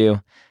helpful for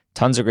you.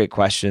 Tons of great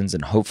questions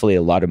and hopefully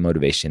a lot of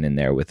motivation in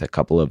there with a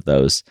couple of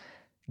those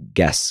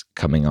guests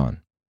coming on.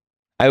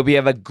 I hope you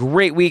have a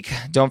great week.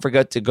 Don't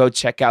forget to go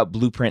check out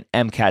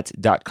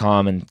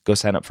blueprintmcat.com and go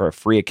sign up for a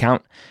free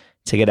account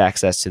to get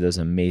access to those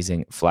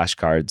amazing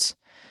flashcards.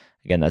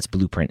 Again, that's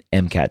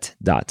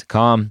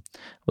blueprintmcat.com.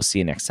 We'll see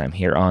you next time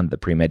here on the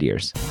Premed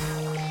Years.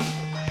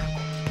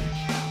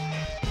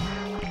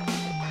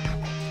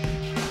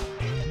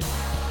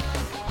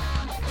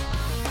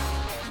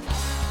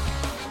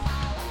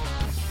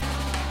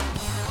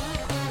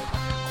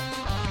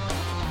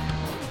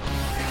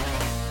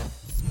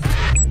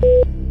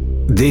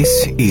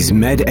 This is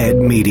MedEd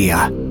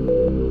Media.